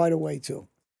 oh, by the way, too,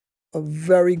 a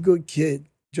very good kid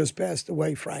just passed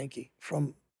away, Frankie,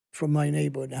 from my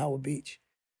neighborhood in Howard Beach.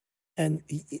 And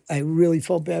I really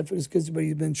felt bad for this kid, but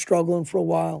he's been struggling for a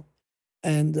while.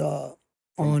 And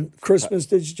on Christmas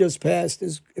that just passed,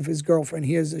 if his girlfriend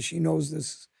hears this, she knows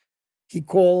this. He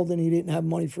called and he didn't have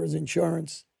money for his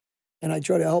insurance. And I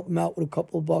tried to help him out with a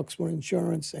couple of bucks with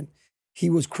insurance. And he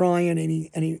was crying and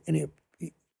he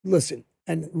listen,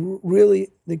 and really,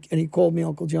 and he called me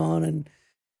Uncle John,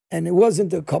 and it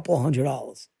wasn't a couple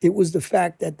 $100. It was the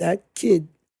fact that kid,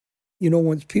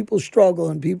 when people struggle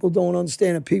and people don't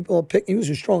understand it, people are picking, he was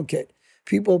a strong kid.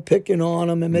 People are picking on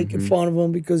him and making fun of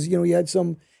him because, he had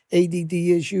some ADD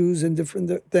issues and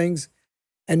different things.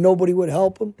 and nobody would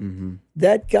help him. Mm-hmm.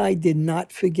 That guy did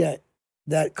not forget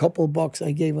that couple of bucks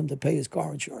I gave him to pay his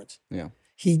car insurance. Yeah.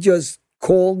 He just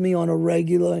called me on a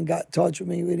regular and got in touch with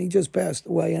me, and he just passed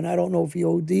away. And I don't know if he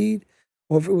OD'd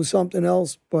or if it was something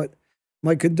else, but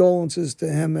my condolences to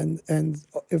him. And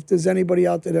if there's anybody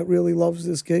out there that really loves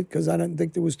this kid, because I didn't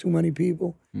think there was too many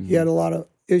people. Mm-hmm. He had a lot of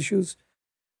issues.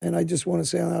 And I just want to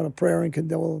say out a prayer and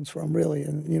condolence for him, really.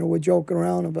 And, we're joking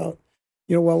around about,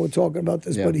 while we're talking about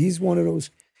this, but he's one of those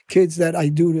kids that I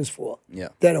do this for. Yeah.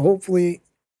 That hopefully,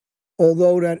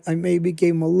 although that I maybe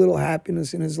gave him a little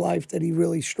happiness in his life, that he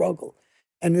really struggled.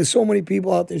 And there's so many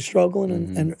people out there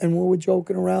struggling, and when we're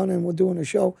joking around and we're doing a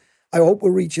show, I hope we're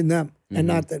reaching them and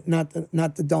not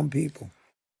the dumb people.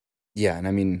 Yeah, and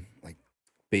I mean, like,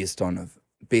 based on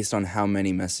how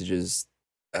many messages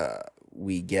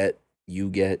we get, you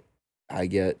get, I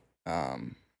get,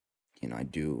 I'm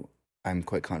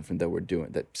quite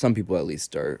confident that some people at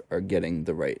least are getting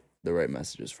the right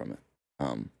messages from it,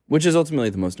 which is ultimately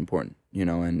the most important,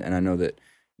 and I know that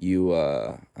you,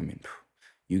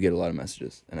 you get a lot of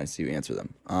messages, and I see you answer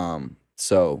them.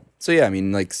 So yeah, I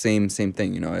mean, like, same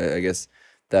thing, I guess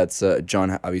that's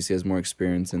John obviously has more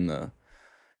experience in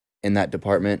that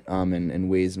department, and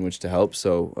ways in which to help.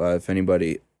 So if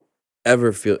anybody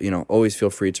ever always feel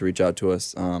free to reach out to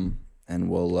us, and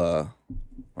we'll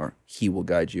or he will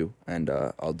guide you, and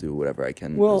I'll do whatever I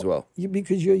can as well.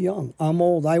 Because you're young, I'm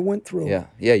old. I went through. Yeah,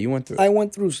 you went through. I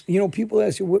went through. People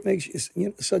ask you what makes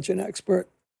you such an expert.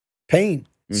 Pain,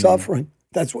 suffering.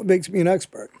 That's what makes me an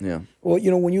expert. Yeah. Well,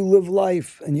 when you live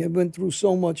life and you've been through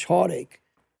so much heartache,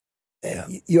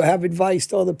 you have advice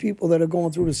to other people that are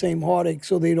going through the same heartache,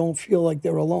 so they don't feel like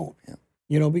they're alone.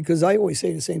 Yeah. Because I always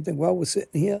say the same thing. Well, we're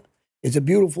sitting here. It's a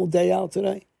beautiful day out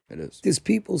today. It is. There's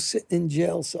people sitting in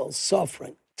jail cells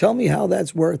suffering. Tell me how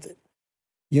that's worth it.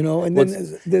 And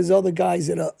then there's other guys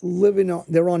that are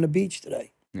they're on the beach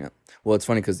today. Yeah. Well, it's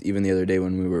funny because even the other day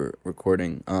when we were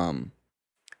recording,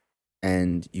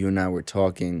 and you and I were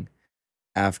talking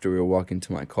after we were walking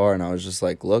to my car, and I was just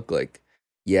like, look, like,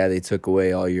 yeah, they took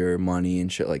away all your money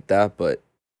and shit like that, but,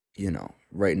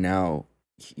 right now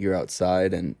you're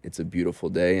outside and it's a beautiful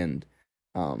day, and,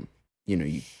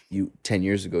 you 10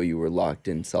 years ago, you were locked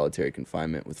in solitary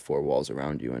confinement with 4 walls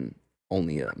around you and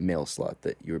only a mail slot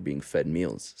that you were being fed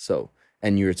meals. So,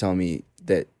 and you were telling me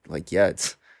that, like, yeah,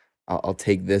 I'll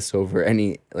take this over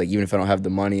any, like, even if I don't have the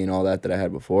money and all that I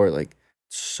had before, like,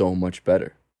 so much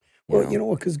better. You know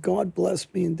what? Because God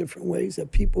blessed me in different ways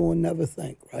that people will never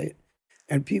think, right?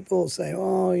 And people will say,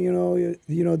 oh,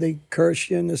 they curse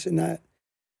you and this and that.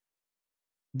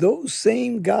 Those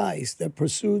same guys that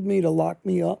pursued me to lock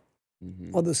me up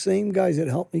are the same guys that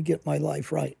helped me get my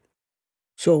life right.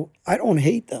 So I don't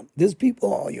hate them. There's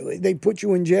people, they put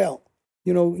you in jail.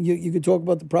 You could talk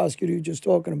about the prosecutor you're just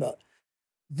talking about.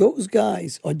 Those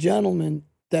guys are gentlemen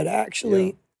that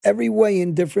actually, every way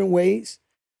in different ways,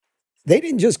 they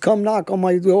didn't just come knock on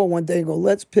my door one day and go,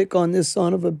 let's pick on this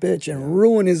son of a bitch and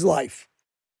ruin his life.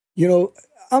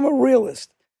 I'm a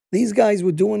realist. These guys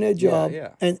were doing their job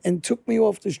and took me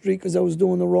off the street because I was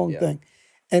doing the wrong thing.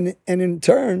 And in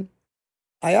turn,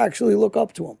 I actually look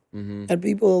up to him. And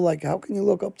people are like, how can you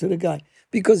look up to the guy?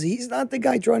 Because he's not the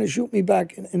guy trying to shoot me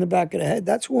back in the back of the head.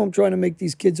 That's who I'm trying to make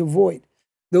these kids avoid.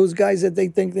 Those guys that they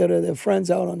think that are their friends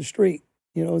out on the street.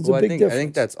 It's a big difference. I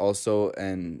think that's also,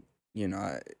 and,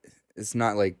 it's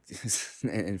not like,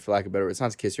 and for lack of a better word, it's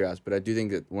not to kiss your ass, but I do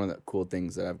think that one of the cool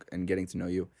things that and getting to know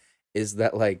you is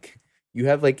that, like, you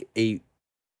have, like,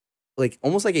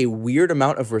 almost like a weird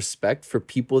amount of respect for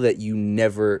people that you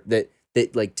never, that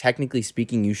like, technically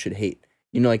speaking, you should hate.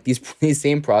 Like, these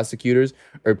same prosecutors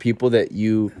are people that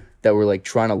were, like,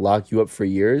 trying to lock you up for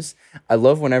years. I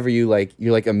love whenever you're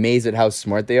like amazed at how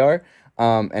smart they are,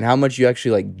 and how much you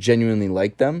actually, like, genuinely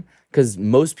like them, because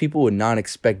most people would not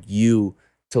expect you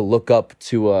to look up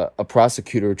to a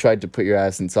prosecutor who tried to put your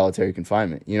ass in solitary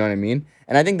confinement. You know what I mean?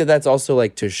 And I think that that's also,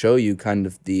 like, to show you kind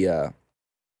of the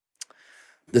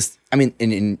this. I mean,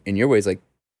 in your ways, like,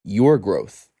 your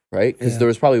growth, right? Because there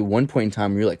was probably one point in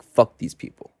time where you're like, "Fuck these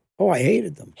people." Oh, I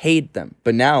hated them. Hate them.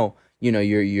 But now, you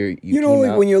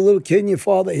like when you're a little kid and your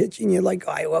father hits you and you're like,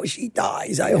 "I well, she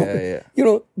dies." I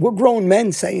hope. We're grown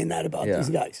men saying that about these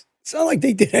guys. It's not like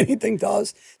they did anything to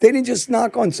us. They didn't just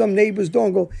knock on some neighbor's door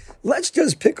and go, let's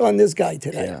just pick on this guy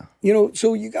today. Yeah.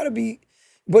 So you got to be,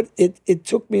 but it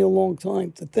took me a long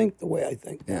time to think the way I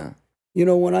think. Yeah.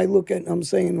 When I look at, I'm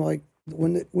saying, like,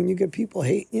 when you get people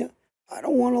hating you, I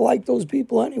don't want to like those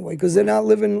people anyway, because they're not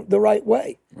living the right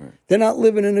way. Right. They're not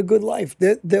living in a good life.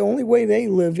 The only way they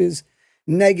live is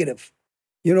negative.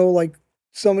 Like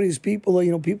some of these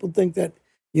people, people think that,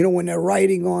 when they're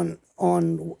writing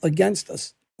on against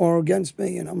us, or against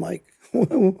me. And I'm like,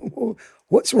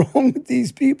 what's wrong with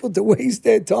these people to waste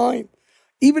their time?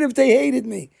 Even if they hated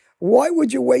me, why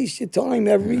would you waste your time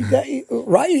every day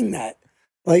writing that?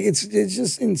 Like, it's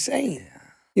just insane.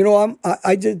 You know,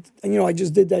 I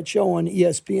just did that show on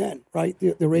ESPN, right?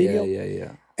 The radio.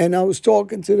 Yeah. And I was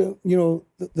talking to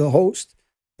the host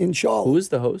in Charlotte. Who was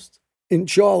the host? In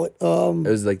Charlotte. It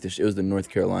was like it was the North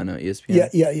Carolina ESPN.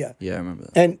 Yeah. Yeah, I remember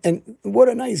that. And what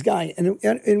a nice guy.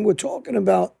 And we're talking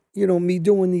about, me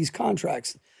doing these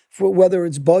contracts for whether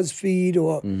it's BuzzFeed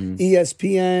or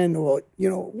ESPN or,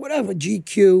 whatever,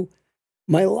 GQ.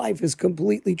 My life is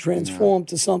completely transformed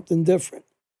to something different.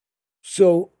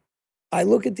 So I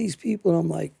look at these people and I'm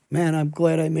like, man, I'm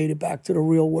glad I made it back to the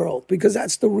real world, because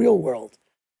that's the real world.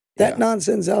 That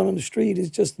nonsense out on the street is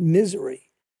just misery.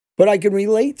 But I can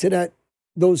relate to that.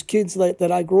 Those kids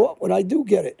that I grew up with, I do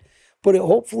get it. But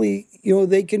hopefully,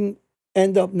 they can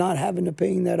end up not having the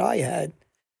pain that I had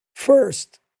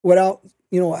first without,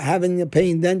 having the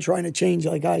pain, then trying to change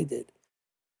like I did.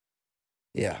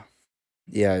 Yeah.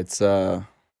 Yeah, it's, damn,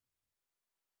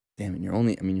 and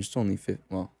you're still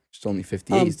only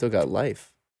 58. You still got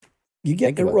life. You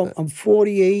get it wrong. I'm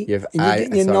 48, and you're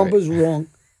getting your numbers wrong.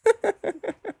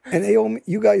 And they owe me,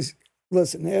 you guys,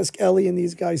 listen, ask Ellie and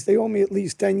these guys, they owe me at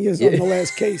least 10 years on the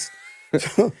last case.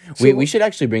 So, we should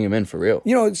actually bring him in for real.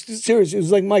 It's serious. It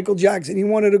was like Michael Jackson. He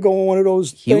wanted to go on one of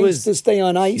those things to stay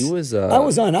on ice. I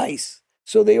was on ice.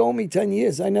 So they owe me 10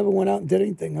 years. I never went out and did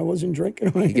anything. I wasn't drinking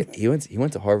or anything. He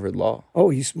went to Harvard Law. Oh,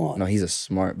 he's smart. No, he's a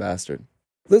smart bastard.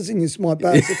 Listen, you smart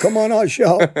bastard. Come on our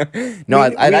show.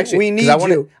 We need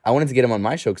you. I wanted to get him on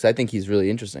my show because I think he's really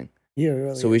interesting. Yeah,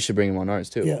 really. So we should bring him on ours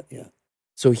too. Yeah.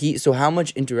 So how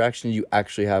much interaction did you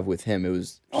actually have with him? It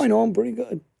was. I know him pretty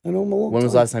good. I know him a long time. When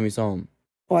was the last time you saw him?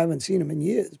 Oh, I haven't seen him in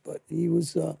years, but he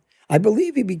was. I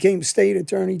believe he became state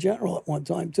attorney general at one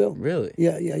time too. Really?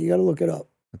 Yeah. You got to look it up.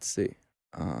 Let's see.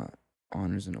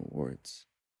 Honors and awards.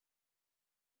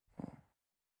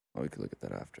 Oh, we could look at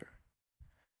that after.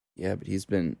 Yeah, but he's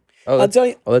been. I'll tell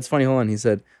you. Oh, that's funny. Hold on. He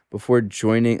said before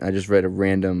joining. I just read a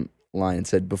random line. It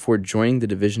said before joining the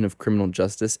Division of Criminal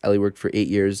Justice, Ellie worked for 8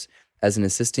 years as an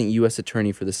assistant U.S.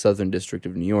 attorney for the Southern District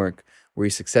of New York, where he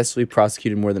successfully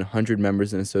prosecuted more than 100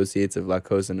 members and associates of La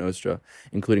Cosa Nostra,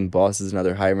 including bosses and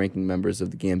other high-ranking members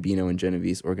of the Gambino and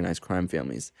Genovese organized crime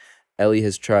families. Ellie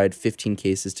has tried 15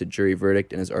 cases to jury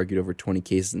verdict and has argued over 20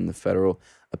 cases in the federal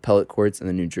appellate courts and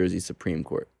the New Jersey Supreme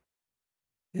Court.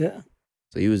 Yeah.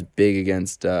 So he was big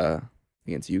against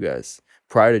you guys.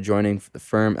 Prior to joining the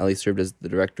firm, Ellie served as the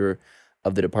director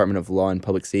of the Department of Law and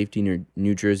Public Safety near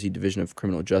New Jersey Division of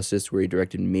Criminal Justice, where he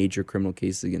directed major criminal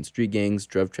cases against street gangs,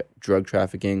 drug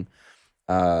trafficking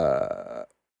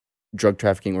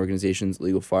organizations,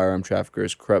 illegal firearm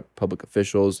traffickers, corrupt public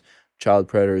officials, child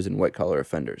predators, and white-collar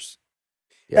offenders.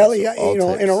 Yeah, Ellie,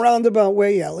 in a roundabout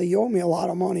way, Ellie, you owe me a lot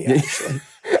of money, actually.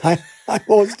 I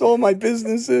lost all my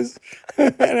businesses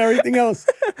and everything else.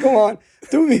 Come on,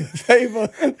 do me a favor.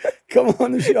 Come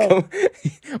on the show.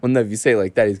 Well, no, if you say it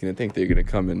like that, he's going to think that you're going to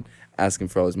come and ask him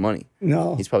for all his money.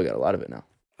 No. He's probably got a lot of it now.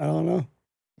 I don't know.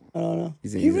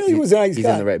 He really was a nice guy. He's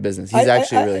in the right business. He's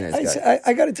actually a really nice guy.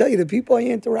 I got to tell you, the people I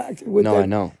interacted with I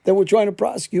know. that were trying to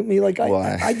prosecute me, like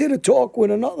I did a talk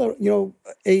with another,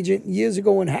 agent years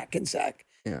ago in Hackensack.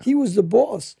 Yeah. He was the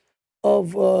boss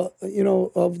of the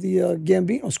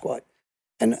Gambino squad.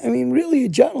 And I mean, really a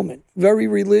gentleman, very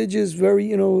religious,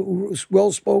 very,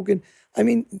 well-spoken. I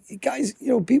mean, guys,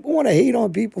 people want to hate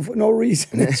on people for no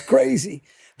reason. It's crazy.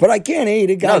 But I can't hate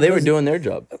a guy. No, they were doing their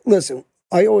job. Listen,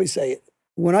 I always say it.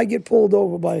 When I get pulled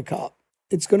over by a cop,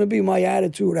 it's going to be my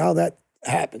attitude how that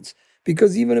happens.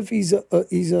 Because even if he's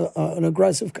an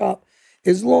aggressive cop,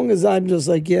 as long as I'm just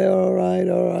like, yeah, all right,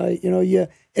 it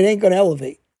ain't going to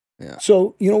elevate. Yeah.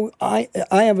 So, I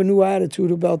have a new attitude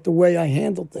about the way I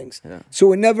handle things. Yeah.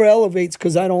 So it never elevates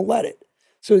because I don't let it.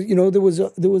 So, there was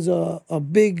a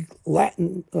big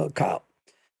Latin cop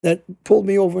that pulled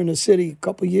me over in the city a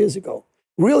couple of years ago.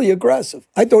 Really aggressive.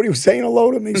 I thought he was saying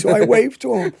hello to me, so I waved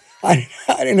to him. I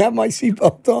didn't have my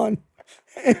seatbelt on.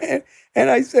 And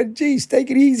I said, geez,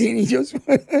 take it easy. And he just,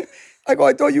 I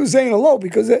thought you were saying hello,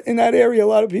 because in that area, a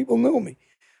lot of people knew me.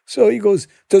 So he goes,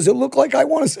 does it look like I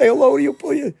want to say hello to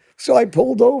you? So I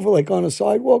pulled over like on a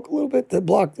sidewalk a little bit to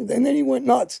block it. And then he went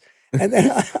nuts. And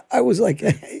then I was like,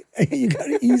 hey, you got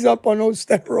to ease up on those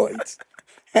steroids.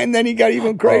 And then he got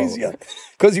even crazier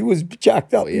because he was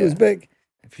jacked up. Yeah. He was big.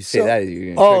 If you say that,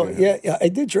 you're going to trigger him. Yeah, I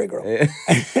did trigger him.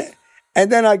 Yeah.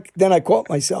 And then I caught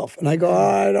myself and I go,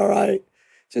 all right,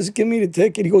 just give me the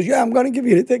ticket. He goes, yeah, I'm going to give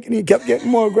you the ticket. And he kept getting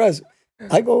more aggressive.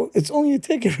 I go, it's only a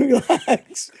ticket,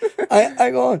 relax.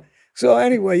 I go, So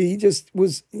anyway, he just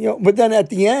was, but then at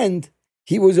the end,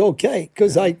 he was okay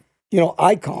because I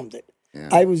calmed it. Yeah.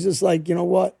 I was just like, you know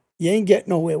what? You ain't getting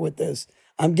nowhere with this.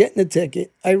 I'm getting a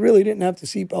ticket. I really didn't have the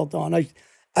seatbelt on.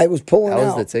 I was pulling That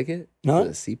out. was the ticket? Huh? For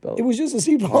the seatbelt? It was just a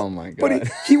seatbelt. Oh, my But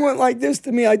God. he went like this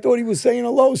to me. I thought he was saying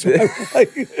hello. So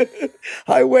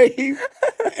I waved,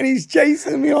 and he's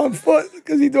chasing me on foot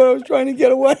because he thought I was trying to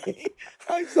get away.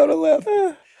 I started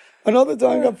laughing. Another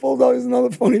time I got pulled out. Is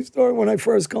another funny story. When I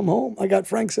first come home, I got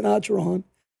Frank Sinatra on.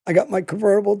 I got my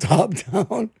convertible top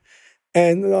down,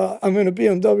 and I'm in a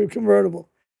BMW convertible.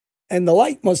 And the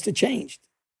light must have changed.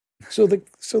 So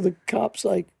the cop's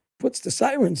like, puts the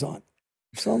sirens on.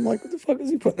 So I'm like, what the fuck is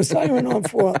he putting the siren on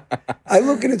for? I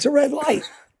look and it's a red light.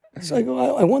 So I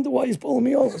go, I wonder why he's pulling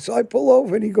me over. So I pull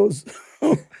over and he goes,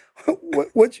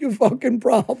 what's your fucking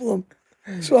problem?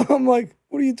 So I'm like,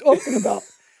 what are you talking about?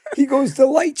 He goes, the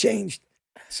light changed.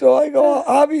 So I go,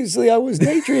 obviously I was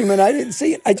daydreaming. I didn't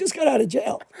see it. I just got out of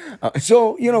jail.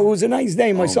 So, it was a nice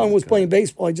day. My son was playing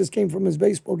baseball. I just came from his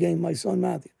baseball game, my son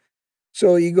Matthew.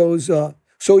 So he goes,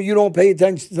 so you don't pay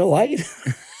attention to the light?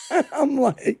 I'm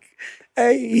like,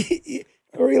 hey,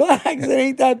 relax. It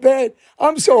ain't that bad.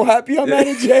 I'm so happy I'm out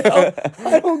of jail.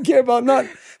 I don't care about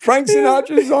nothing. Frank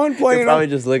Sinatra's on playing. You're probably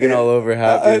just looking all over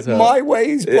happy as hell. My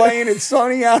Way's playing. It's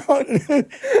sunny out.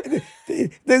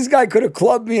 This guy could have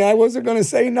clubbed me. I wasn't going to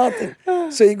say nothing.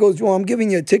 So he goes, well, I'm giving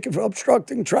you a ticket for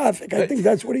obstructing traffic. I think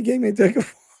that's what he gave me a ticket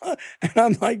for. And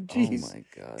I'm like, geez, Oh, my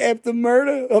God. after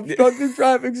murder, obstructing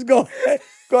traffic's go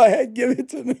ahead, give it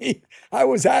to me. I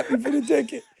was happy for the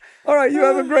ticket. All right, you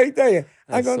have a great day.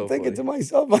 I'm going to think it to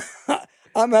myself.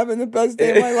 I'm having the best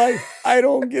day of my life. I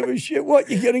don't give a shit what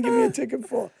you're going to give me a ticket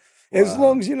for. As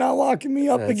long as you're not locking me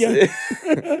up again.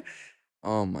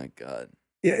 Oh, my God.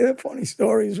 Yeah, they're funny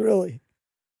stories, really.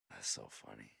 That's so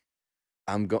funny.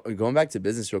 I'm going back to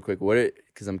business real quick.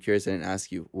 Because I'm curious, I didn't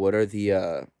ask you, what are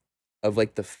the, of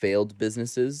like the failed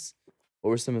businesses,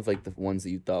 what were some of like the ones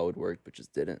that you thought would work but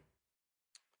just didn't?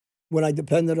 When I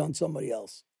depended on somebody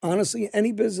else. Honestly,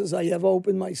 any business I ever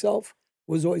opened myself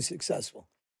was always successful.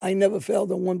 I never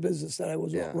failed on one business that I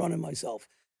was running myself.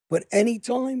 But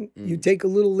anytime you take a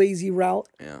little lazy route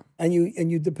and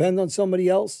you depend on somebody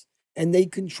else and they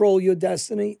control your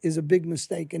destiny is a big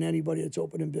mistake in anybody that's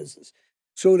opening business.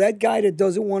 So that guy that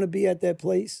doesn't want to be at that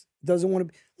place, doesn't want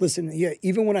to be, listen,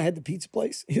 even when I had the pizza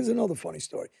place, here's another funny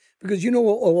story. Because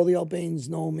all the Albanians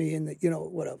know me and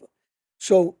whatever.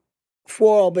 So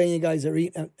 4 Albanian guys are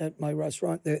eating at my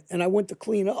restaurant there, and I went to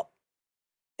clean up.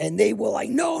 And they were like,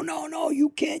 no, you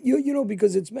can't,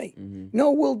 because it's me. Mm-hmm. No,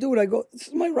 we'll do it. I go, this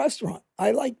is my restaurant.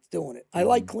 I like doing it. I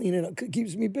like cleaning up. It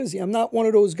keeps me busy. I'm not one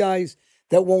of those guys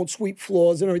that won't sweep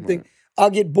floors and everything. Right. I'll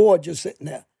get bored just sitting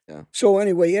there. Yeah. So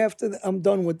anyway, after I'm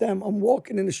done with them, I'm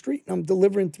walking in the street and I'm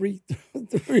delivering three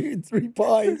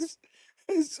pies.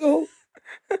 And so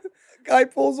a guy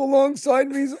pulls alongside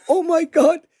me. He's, oh my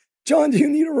God, John, do you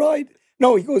need a ride?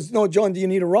 No, he goes, no, John, do you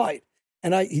need a ride?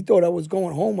 And he thought I was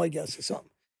going home, I guess, or something.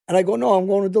 And I go, no, I'm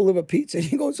going to deliver pizza. And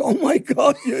he goes, oh my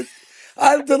God,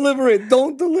 I'll deliver it.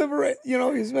 Don't deliver it.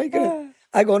 He's making it.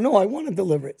 I go, no, I want to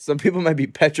deliver it. Some people might be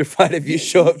petrified if you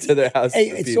show up to their house. Hey,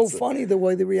 it's so funny the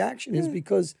way the reaction is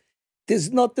because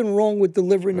there's nothing wrong with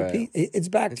delivering the pizza. It's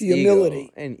back to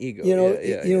humility. And ego.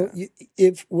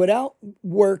 If without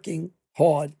working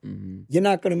hard, you're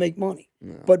not going to make money.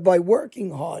 No. But by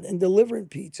working hard and delivering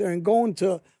pizza and going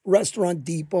to Restaurant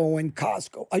Depot and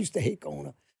Costco, I used to hate going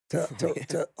to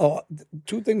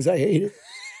 2 things I hated.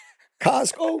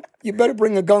 Costco, you better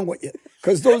bring a gun with you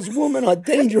because those women are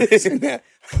dangerous in there.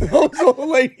 Those old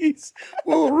ladies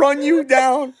will run you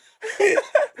down.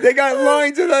 They got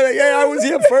lines of that. Yeah, I was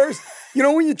here first. You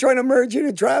know when you're trying to merge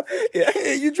into traffic?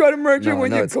 Yeah. You try to merge in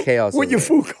when it's chaos with your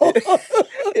food call.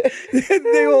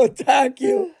 They will attack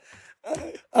you.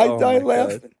 I died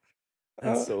laughing.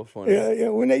 That's so funny. Yeah.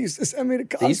 When they used to send me to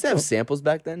Costco. They used to have samples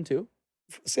back then too?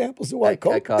 Samples of what?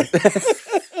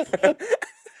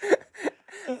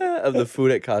 Of the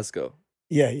food at Costco.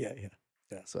 Yeah.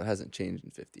 So it hasn't changed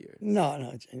in 50 years. No,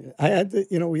 it changed. I had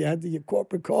we had the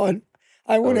corporate card.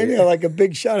 I went in there like a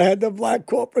big shot. I had the black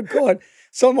corporate card.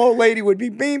 Some old lady would be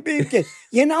beep.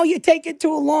 You take it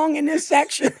too long in this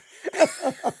section.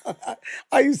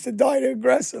 I used to die to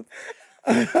aggressive.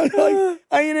 I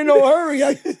ain't in no hurry.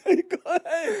 Go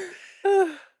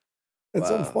ahead. That's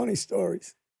some funny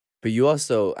stories. But you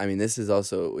also, this is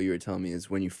also what you were telling me is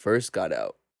when you first got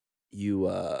out, you,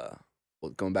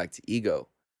 going back to ego,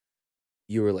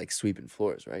 you were like sweeping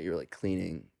floors, right? You were like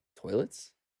cleaning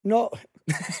toilets? No,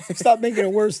 stop making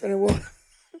it worse than it was.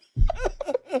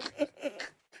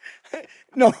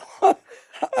 No,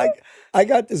 I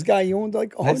got this guy. He owned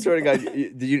like 100. I swear to God,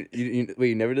 did you wait?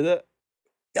 You never did that?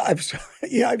 I've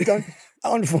done.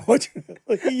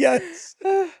 Unfortunately, yes.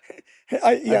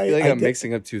 I feel like I'm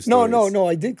mixing up two stories. No.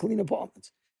 I did clean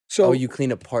apartments. So you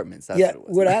clean apartments. That's yeah, what it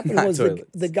was. what happened was toilets.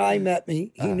 the guy met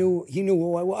me. He knew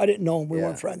who I was. I didn't know him. We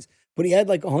weren't friends. But he had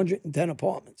like 110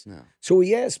 apartments. No. So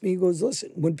he asked me, he goes,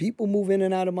 listen, when people move in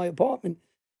and out of my apartment,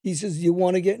 he says, you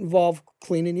want to get involved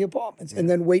cleaning the apartments and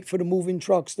then wait for the moving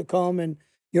trucks to come and,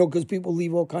 because people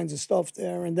leave all kinds of stuff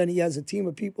there. And then he has a team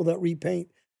of people that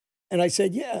repaint. And I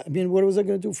said, yeah, I mean, what was I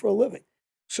going to do for a living?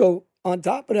 So on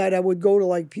top of that, I would go to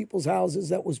like people's houses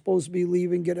that was supposed to be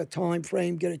leaving, get a time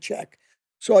frame, get a check.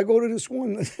 So I go to this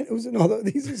one. It was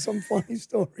these are some funny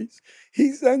stories.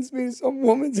 He sends me to some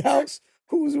woman's house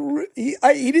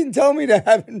he didn't tell me to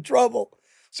have in trouble.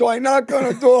 So I knock on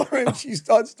her door and she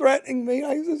starts threatening me.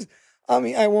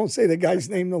 I won't say the guy's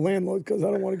name, the landlord, because I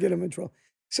don't want to get him in trouble.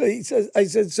 So I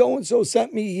said, so-and-so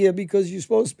sent me here because you're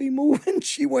supposed to be moving.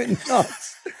 She went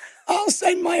nuts. I'll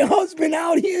send my husband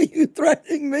out here, you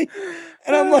threatening me.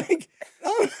 And I'm like,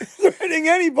 I'm not threatening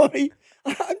anybody.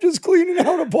 I'm just cleaning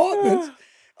out apartments.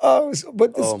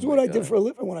 But this is what I did for a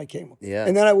living when I came. Yeah.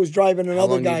 And then I was driving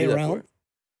another guy did you do that around.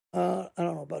 I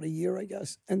don't know, about a year, I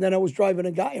guess. And then I was driving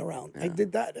a guy around. Yeah. I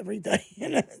did that every day.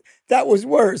 And that was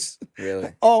worse.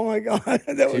 Really? Oh, my God.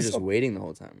 You're just waiting the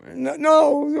whole time, right?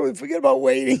 No, forget about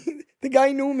waiting. The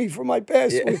guy knew me from my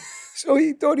past. Yeah. So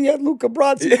he thought he had Luca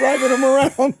Brasi driving him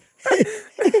around.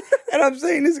 And I'm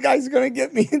saying this guy's going to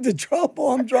get me into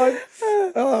trouble. I'm driving.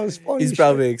 Oh, it was funny. He's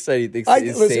probably excited. He thinks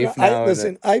he's safe now.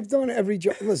 I've done every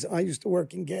job. Listen, I used to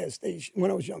work in gas station when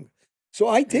I was younger. So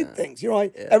I did things,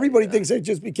 everybody thinks I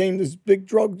just became this big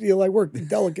drug deal. I worked in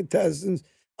delicatessens.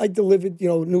 I delivered,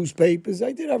 newspapers.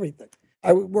 I did everything.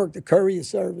 I worked a courier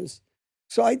service.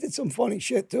 So I did some funny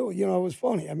shit too. It was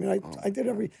funny. I mean,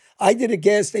 I did a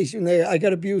gas station there. I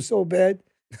got abused so bad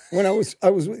when I was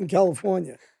in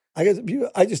California. I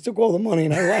just took all the money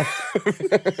and I left.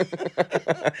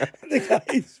 The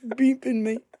guy's beeping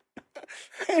me.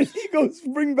 And he goes,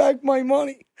 bring back my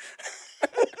money.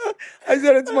 I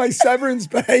said, it's my severance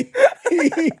pay.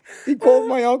 He called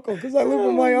my uncle because I live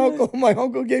with my uncle. My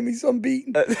uncle gave me some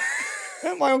beating.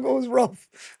 And my uncle was rough.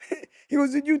 He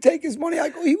goes, did you take his money? I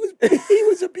go, he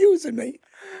was abusing me.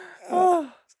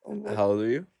 How old are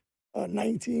you?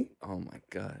 19. Oh, my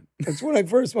God. That's when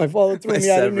my father threw me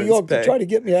out of New York to try to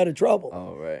get me out of trouble.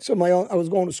 Oh, right. So I was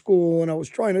going to school and I was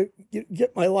trying to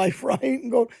get my life right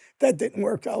and that didn't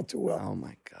work out too well. Oh,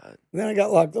 my God. And then I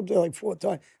got locked up there like 4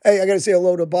 times. Hey, I got to say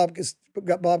hello to Bob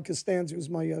Costanza, who's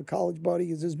my college buddy.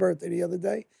 It was his birthday the other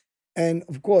day. And,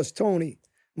 of course, Tony,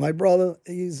 my brother,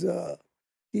 he's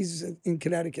in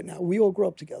Connecticut now. We all grew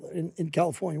up together in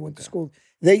California, went to school.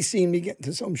 They seen me get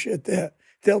into some shit there.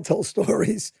 They'll tell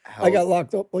stories. I got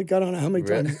locked up like I don't know how many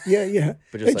times. Yeah.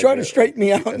 They tried to straighten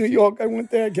me out in New York. I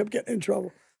went there. I kept getting in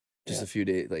trouble. Just a few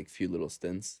days, like few little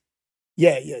stints.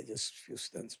 Yeah, just a few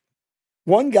stints.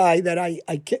 One guy that I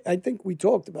think we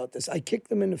talked about this. I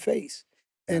kicked him in the face,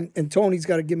 and Tony's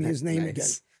got to give me his name again.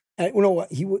 And you know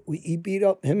what? He beat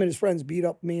up him and his friends beat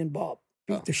up me and Bob.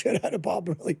 Beat the shit out of Bob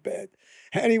really bad.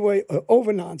 Anyway,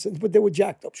 over nonsense, but they were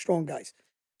jacked up, strong guys.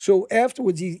 So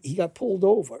afterwards, he got pulled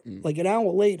over. Like an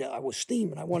hour later, I was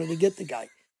steaming. I wanted to get the guy.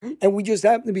 And we just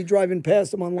happened to be driving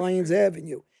past him on Lyons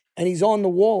Avenue. And he's on the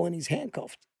wall and he's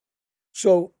handcuffed.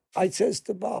 So I says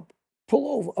to Bob,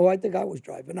 pull over. Oh, I think I was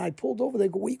driving. I pulled over. They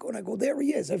go, where you going? I go, there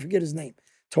he is. I forget his name.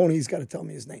 Tony's got to tell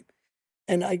me his name.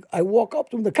 And I walk up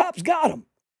to him. The cops got him.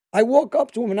 I walk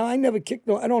up to him, and I never kicked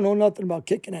I don't know nothing about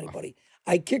kicking anybody.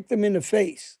 I kicked him in the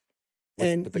face.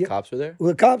 But the cops were there? Well,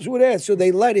 the cops were there, so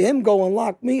they let him go and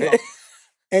lock me up.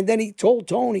 And then he told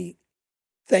Tony,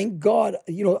 thank God,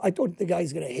 I thought the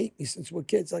guy's going to hate me since we're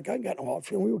kids. Like, I got no hard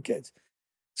feeling. We were kids.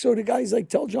 So the guy's like,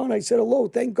 tell John I said hello.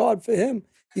 Thank God for him.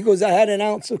 He goes, I had an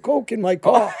ounce of coke in my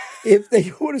car. If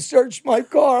they would have searched my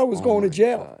car, I was going to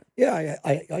jail. God. Yeah,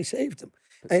 I saved him.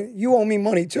 And you owe me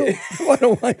money, too. By the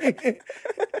way.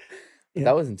 Yeah.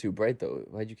 That wasn't too bright, though.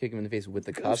 Why'd you kick him in the face with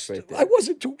the cops right there? I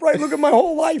wasn't too bright. Look at my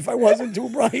whole life. I wasn't too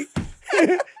bright.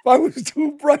 If I was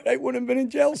too bright, I wouldn't have been in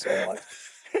jail so much.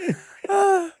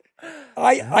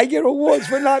 I get awards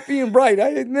for not being bright. I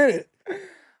admit it.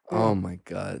 Oh, my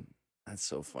God. That's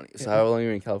so funny. So how long were you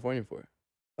in California for?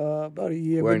 About a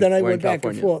year. But then I went back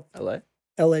and forth. L.A.?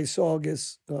 L.A.,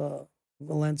 Saugus,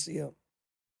 Valencia.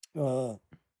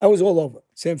 I was all over.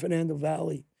 San Fernando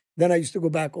Valley. Then I used to go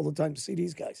back all the time to see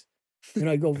these guys.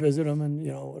 I go visit them and,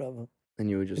 whatever. And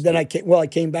you would just... Then I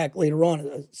came back later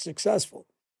on successful.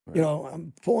 Right.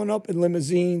 I'm pulling up in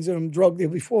limousines and I'm drugged there.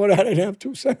 Before that, I didn't have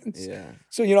 2 cents. Yeah.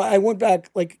 So, I went back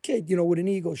like a kid, with an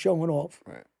ego showing off.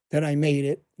 Right. that I made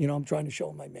it. You know, I'm trying to show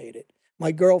them I made it.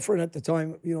 My girlfriend at the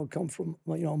time, you know, come from,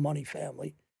 you know, a money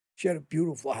family. She had a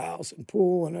beautiful house and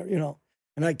pool and, you know,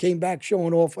 and I came back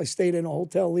showing off. I stayed in a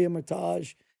hotel,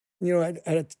 Hermitage, you know, at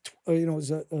a, you know, it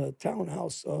was a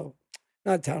townhouse,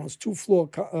 not townhouse, 2-floor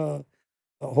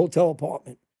hotel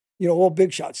apartment. You know, all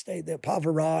big shots stayed there.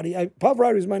 Pavarotti.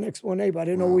 Pavarotti was my next door neighbor. I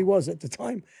didn't know who he was at the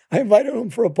time. I invited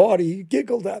him for a party. He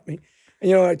giggled at me. And,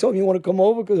 you know, I told him, you want to come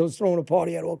over? Because I was throwing a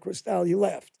party at all Cristal. He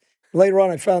left. Later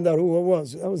on, I found out who it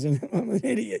was. I'm an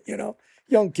idiot, you know,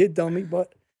 young kid dummy.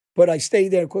 But I stayed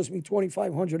there. It cost me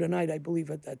 $2,500 a night, I believe,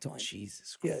 at that time.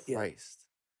 Jesus Yeah. Christ.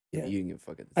 Yeah. You didn't give a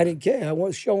fuck at the I time. didn't care. I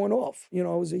was showing off. You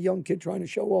know, I was a young kid trying to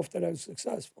show off that I was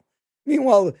successful.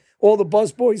 Meanwhile, all the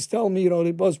bus boys tell me, you know,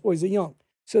 the bus boys are young.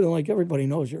 So they're like, everybody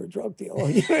knows you're a drug dealer.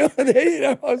 You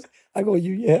know, I go,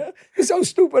 yeah? That's how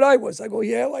stupid I was. I go,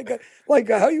 yeah,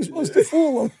 how you supposed to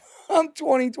fool them? I'm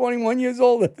 20, 21 years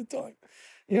old at the time.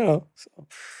 You know, so.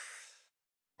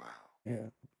 Wow. Yeah.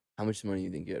 How much money do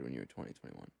you think you had when you were 20,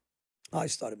 21? I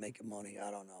started making money.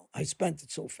 I don't know. I spent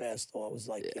it so fast, though. I was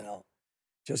like, you know,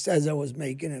 just as I was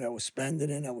making it, I was spending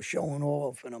it, I was showing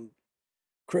off, and I'm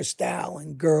Cristal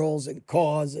and girls and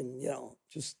cars and, you know,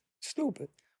 just stupid.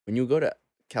 When you go to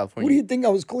California, What do you think I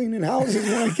was cleaning houses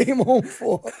when I came home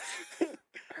for?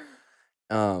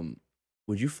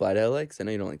 would you fly to LA? 'Cause I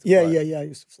know you don't like to Yeah. fly. I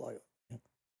used to fly.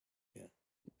 Yeah.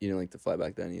 You didn't like to fly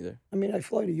back then either. I mean, I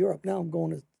fly to Europe now. I'm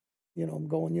going to I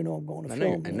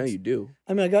film. know you do.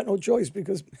 I mean, I got no choice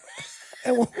because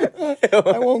I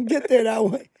won't get there that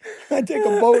way. I take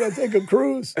a boat. I take a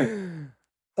cruise.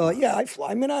 Yeah, I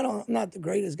fly. I mean, I'm not the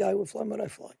greatest guy with flying, but I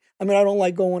fly. I mean, I don't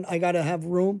like going. I got to have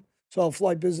room, so I'll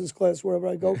fly business class wherever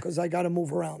I go because I got to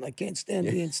move around. I can't stand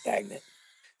being stagnant.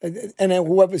 And then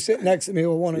whoever's sitting next to me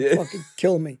will want to fucking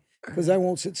kill me because I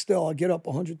won't sit still. I'll get up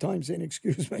 100 times saying,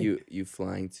 "Excuse me." You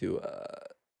flying to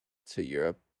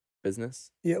Europe business?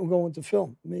 Yeah, we're going to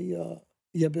film.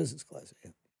 Yeah, business class.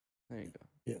 Yeah. There you go.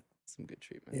 Yeah. Some good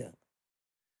treatment. Yeah.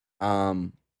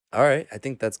 All right. I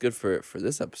think that's good for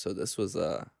this episode. This was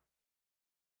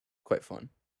quite fun.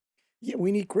 Yeah,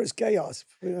 we need Chris Chaos.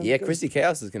 Yeah, Chrissy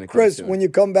Chaos is gonna come Chris, soon. when you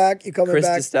come back, you're coming Chris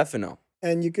back. DiStefano.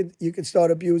 And you could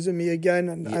start abusing me again.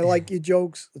 And I like your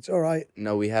jokes. It's all right.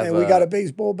 No, we have. And we got a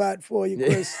baseball bat for you,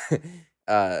 Chris.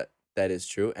 That is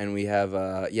true. And we have,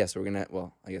 so we're going to,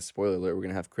 well, I guess spoiler alert, we're going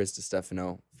to have Chris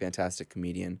DiStefano, fantastic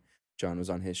comedian. John was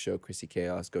on his show, Chrissy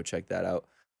Chaos. Go check that out.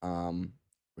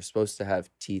 We're supposed to have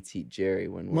TT Jerry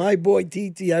when we're. My boy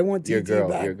TT. I want TT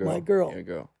back. Your girl. My girl. Your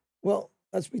girl. Well,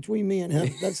 that's between me and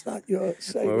him. That's not your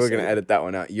say. Well, we're going to edit that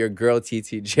one out. Your girl,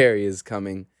 TT Jerry, is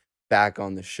coming back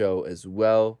on the show as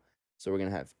well. So we're going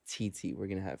to have TT. We're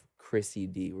going to have Chrissy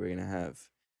D. We're going to have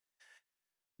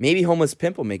maybe Homeless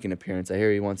Pimp will make an appearance. I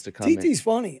hear he wants to come in. TT's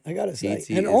funny, I got to say. TT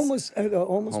And is- Homeless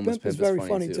Pimp is very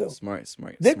funny too. Smart.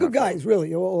 They're smart good guys,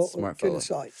 really. All Smart kid fella.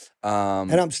 aside.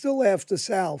 And And I'm still after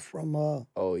Sal from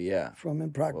oh yeah, from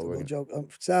Impractical Well, we're Joke.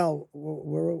 Sal,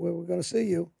 we're going to see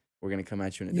you. we're gonna come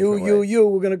at you in a different way.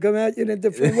 We're going to come at you in a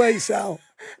different way, Sal.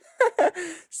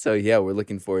 So yeah, we're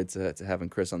looking forward to having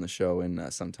Chris on the show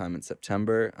in sometime in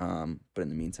September. But in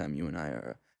the meantime, you and I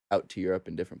are out to Europe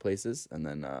in different places, and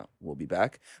then we'll be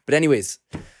back. But anyways,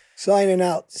 Signing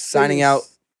out.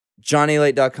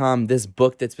 JohnALite.com. This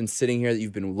book that's been sitting here that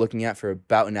you've been looking at for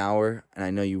about an hour, and I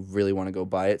know you really want to go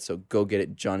buy it, so go get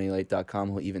it. JohnALite.com.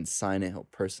 He'll even sign it. He'll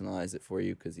personalize it for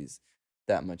you because he's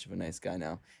that much of a nice guy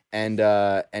now. And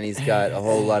he's got a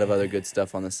whole lot of other good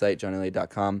stuff on the site.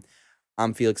 JohnALite.com.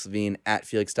 I'm Felix Levine at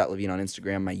Felix.Levine on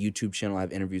Instagram. My YouTube channel, I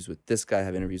have interviews with this guy. I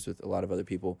have interviews with a lot of other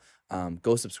people.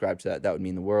 Go subscribe to that. That would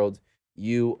mean the world.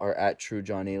 You are at True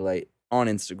John A. on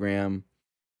Instagram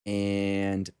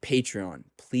and Patreon.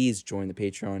 Please join the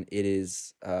Patreon. It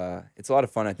is it's a lot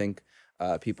of fun. I think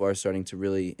people are starting to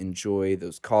really enjoy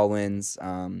those call-ins,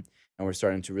 and we're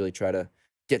starting to really try to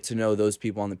get to know those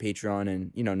people on the Patreon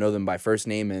and know them by first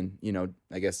name. And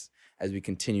I guess as we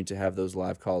continue to have those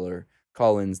live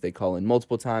call-ins, they call in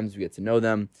multiple times. We get to know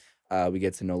them. We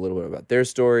get to know a little bit about their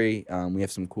story. We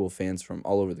have some cool fans from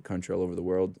all over the country, all over the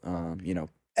world.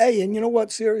 Hey, and you know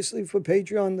what? Seriously, for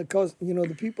Patreon,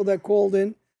 the people that called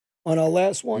in on our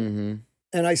last one,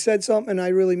 and I said something, and I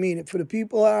really mean it. For the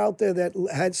people out there that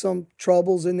had some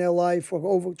troubles in their life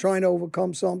or trying to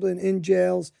overcome something in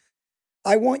jails,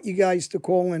 I want you guys to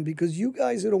call in because you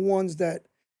guys are the ones that,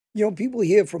 people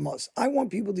hear from us. I want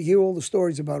people to hear all the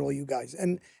stories about all you guys.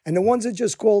 And the ones that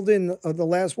just called in, the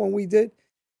last one we did,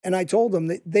 and I told them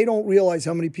that they don't realize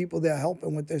how many people they're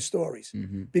helping with their stories.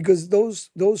 Because those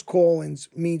call-ins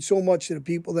mean so much to the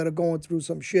people that are going through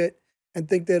some shit and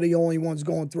think they're the only ones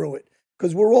going through it.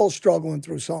 Because we're all struggling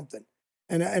through something.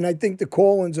 And I think the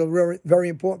call-ins are very, very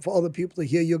important for other people to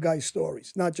hear your guys'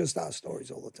 stories, not just our stories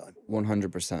all the time.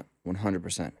 100%,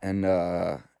 100%.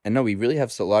 And no, we really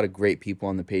have a lot of great people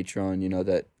on the Patreon, you know,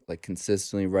 that like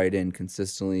consistently write in,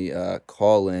 consistently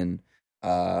call in,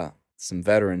 some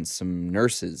veterans, some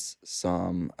nurses,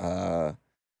 some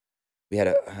we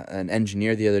had an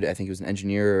engineer the other day. I think it was an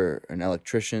engineer or an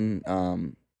electrician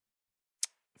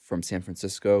from San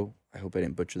Francisco. I hope I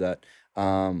didn't butcher that.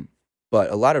 But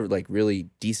a lot of like really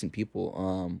decent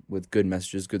people with good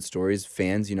messages, good stories,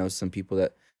 fans, you know, some people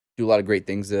that do a lot of great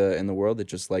things in the world that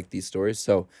just like these stories.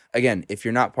 So again, if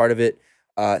you're not part of it,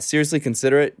 seriously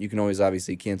consider it. You can always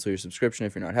obviously cancel your subscription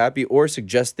if you're not happy, or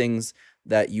suggest things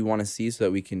that you want to see so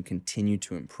that we can continue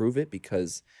to improve it,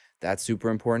 because that's super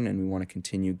important, and we want to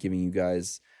continue giving you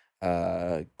guys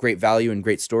great value and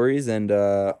great stories and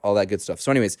all that good stuff.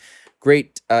 So anyways,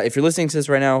 great. If you're listening to this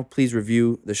right now, please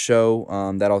review the show.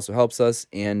 That also helps us.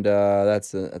 And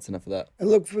that's enough of that. And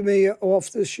look for me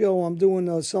off this show. I'm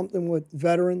doing something with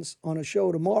veterans on a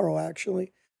show tomorrow,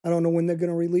 actually. I don't know when they're going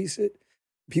to release it.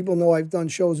 People know I've done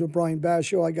shows with Brian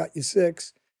Basho. I Got You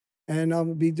Six. And I'm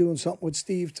going to be doing something with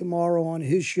Steve tomorrow on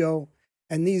his show.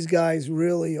 And these guys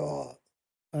really are,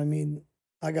 I mean,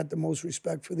 I got the most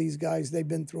respect for these guys. They've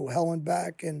been through hell and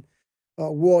back, and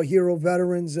war hero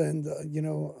veterans. And, you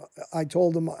know, I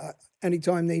told them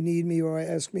anytime they need me or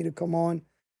ask me to come on,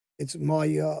 it's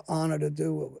my honor to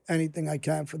do anything I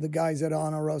can for the guys that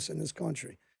honor us in this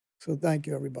country. So thank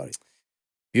you, everybody.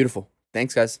 Beautiful.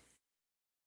 Thanks, guys.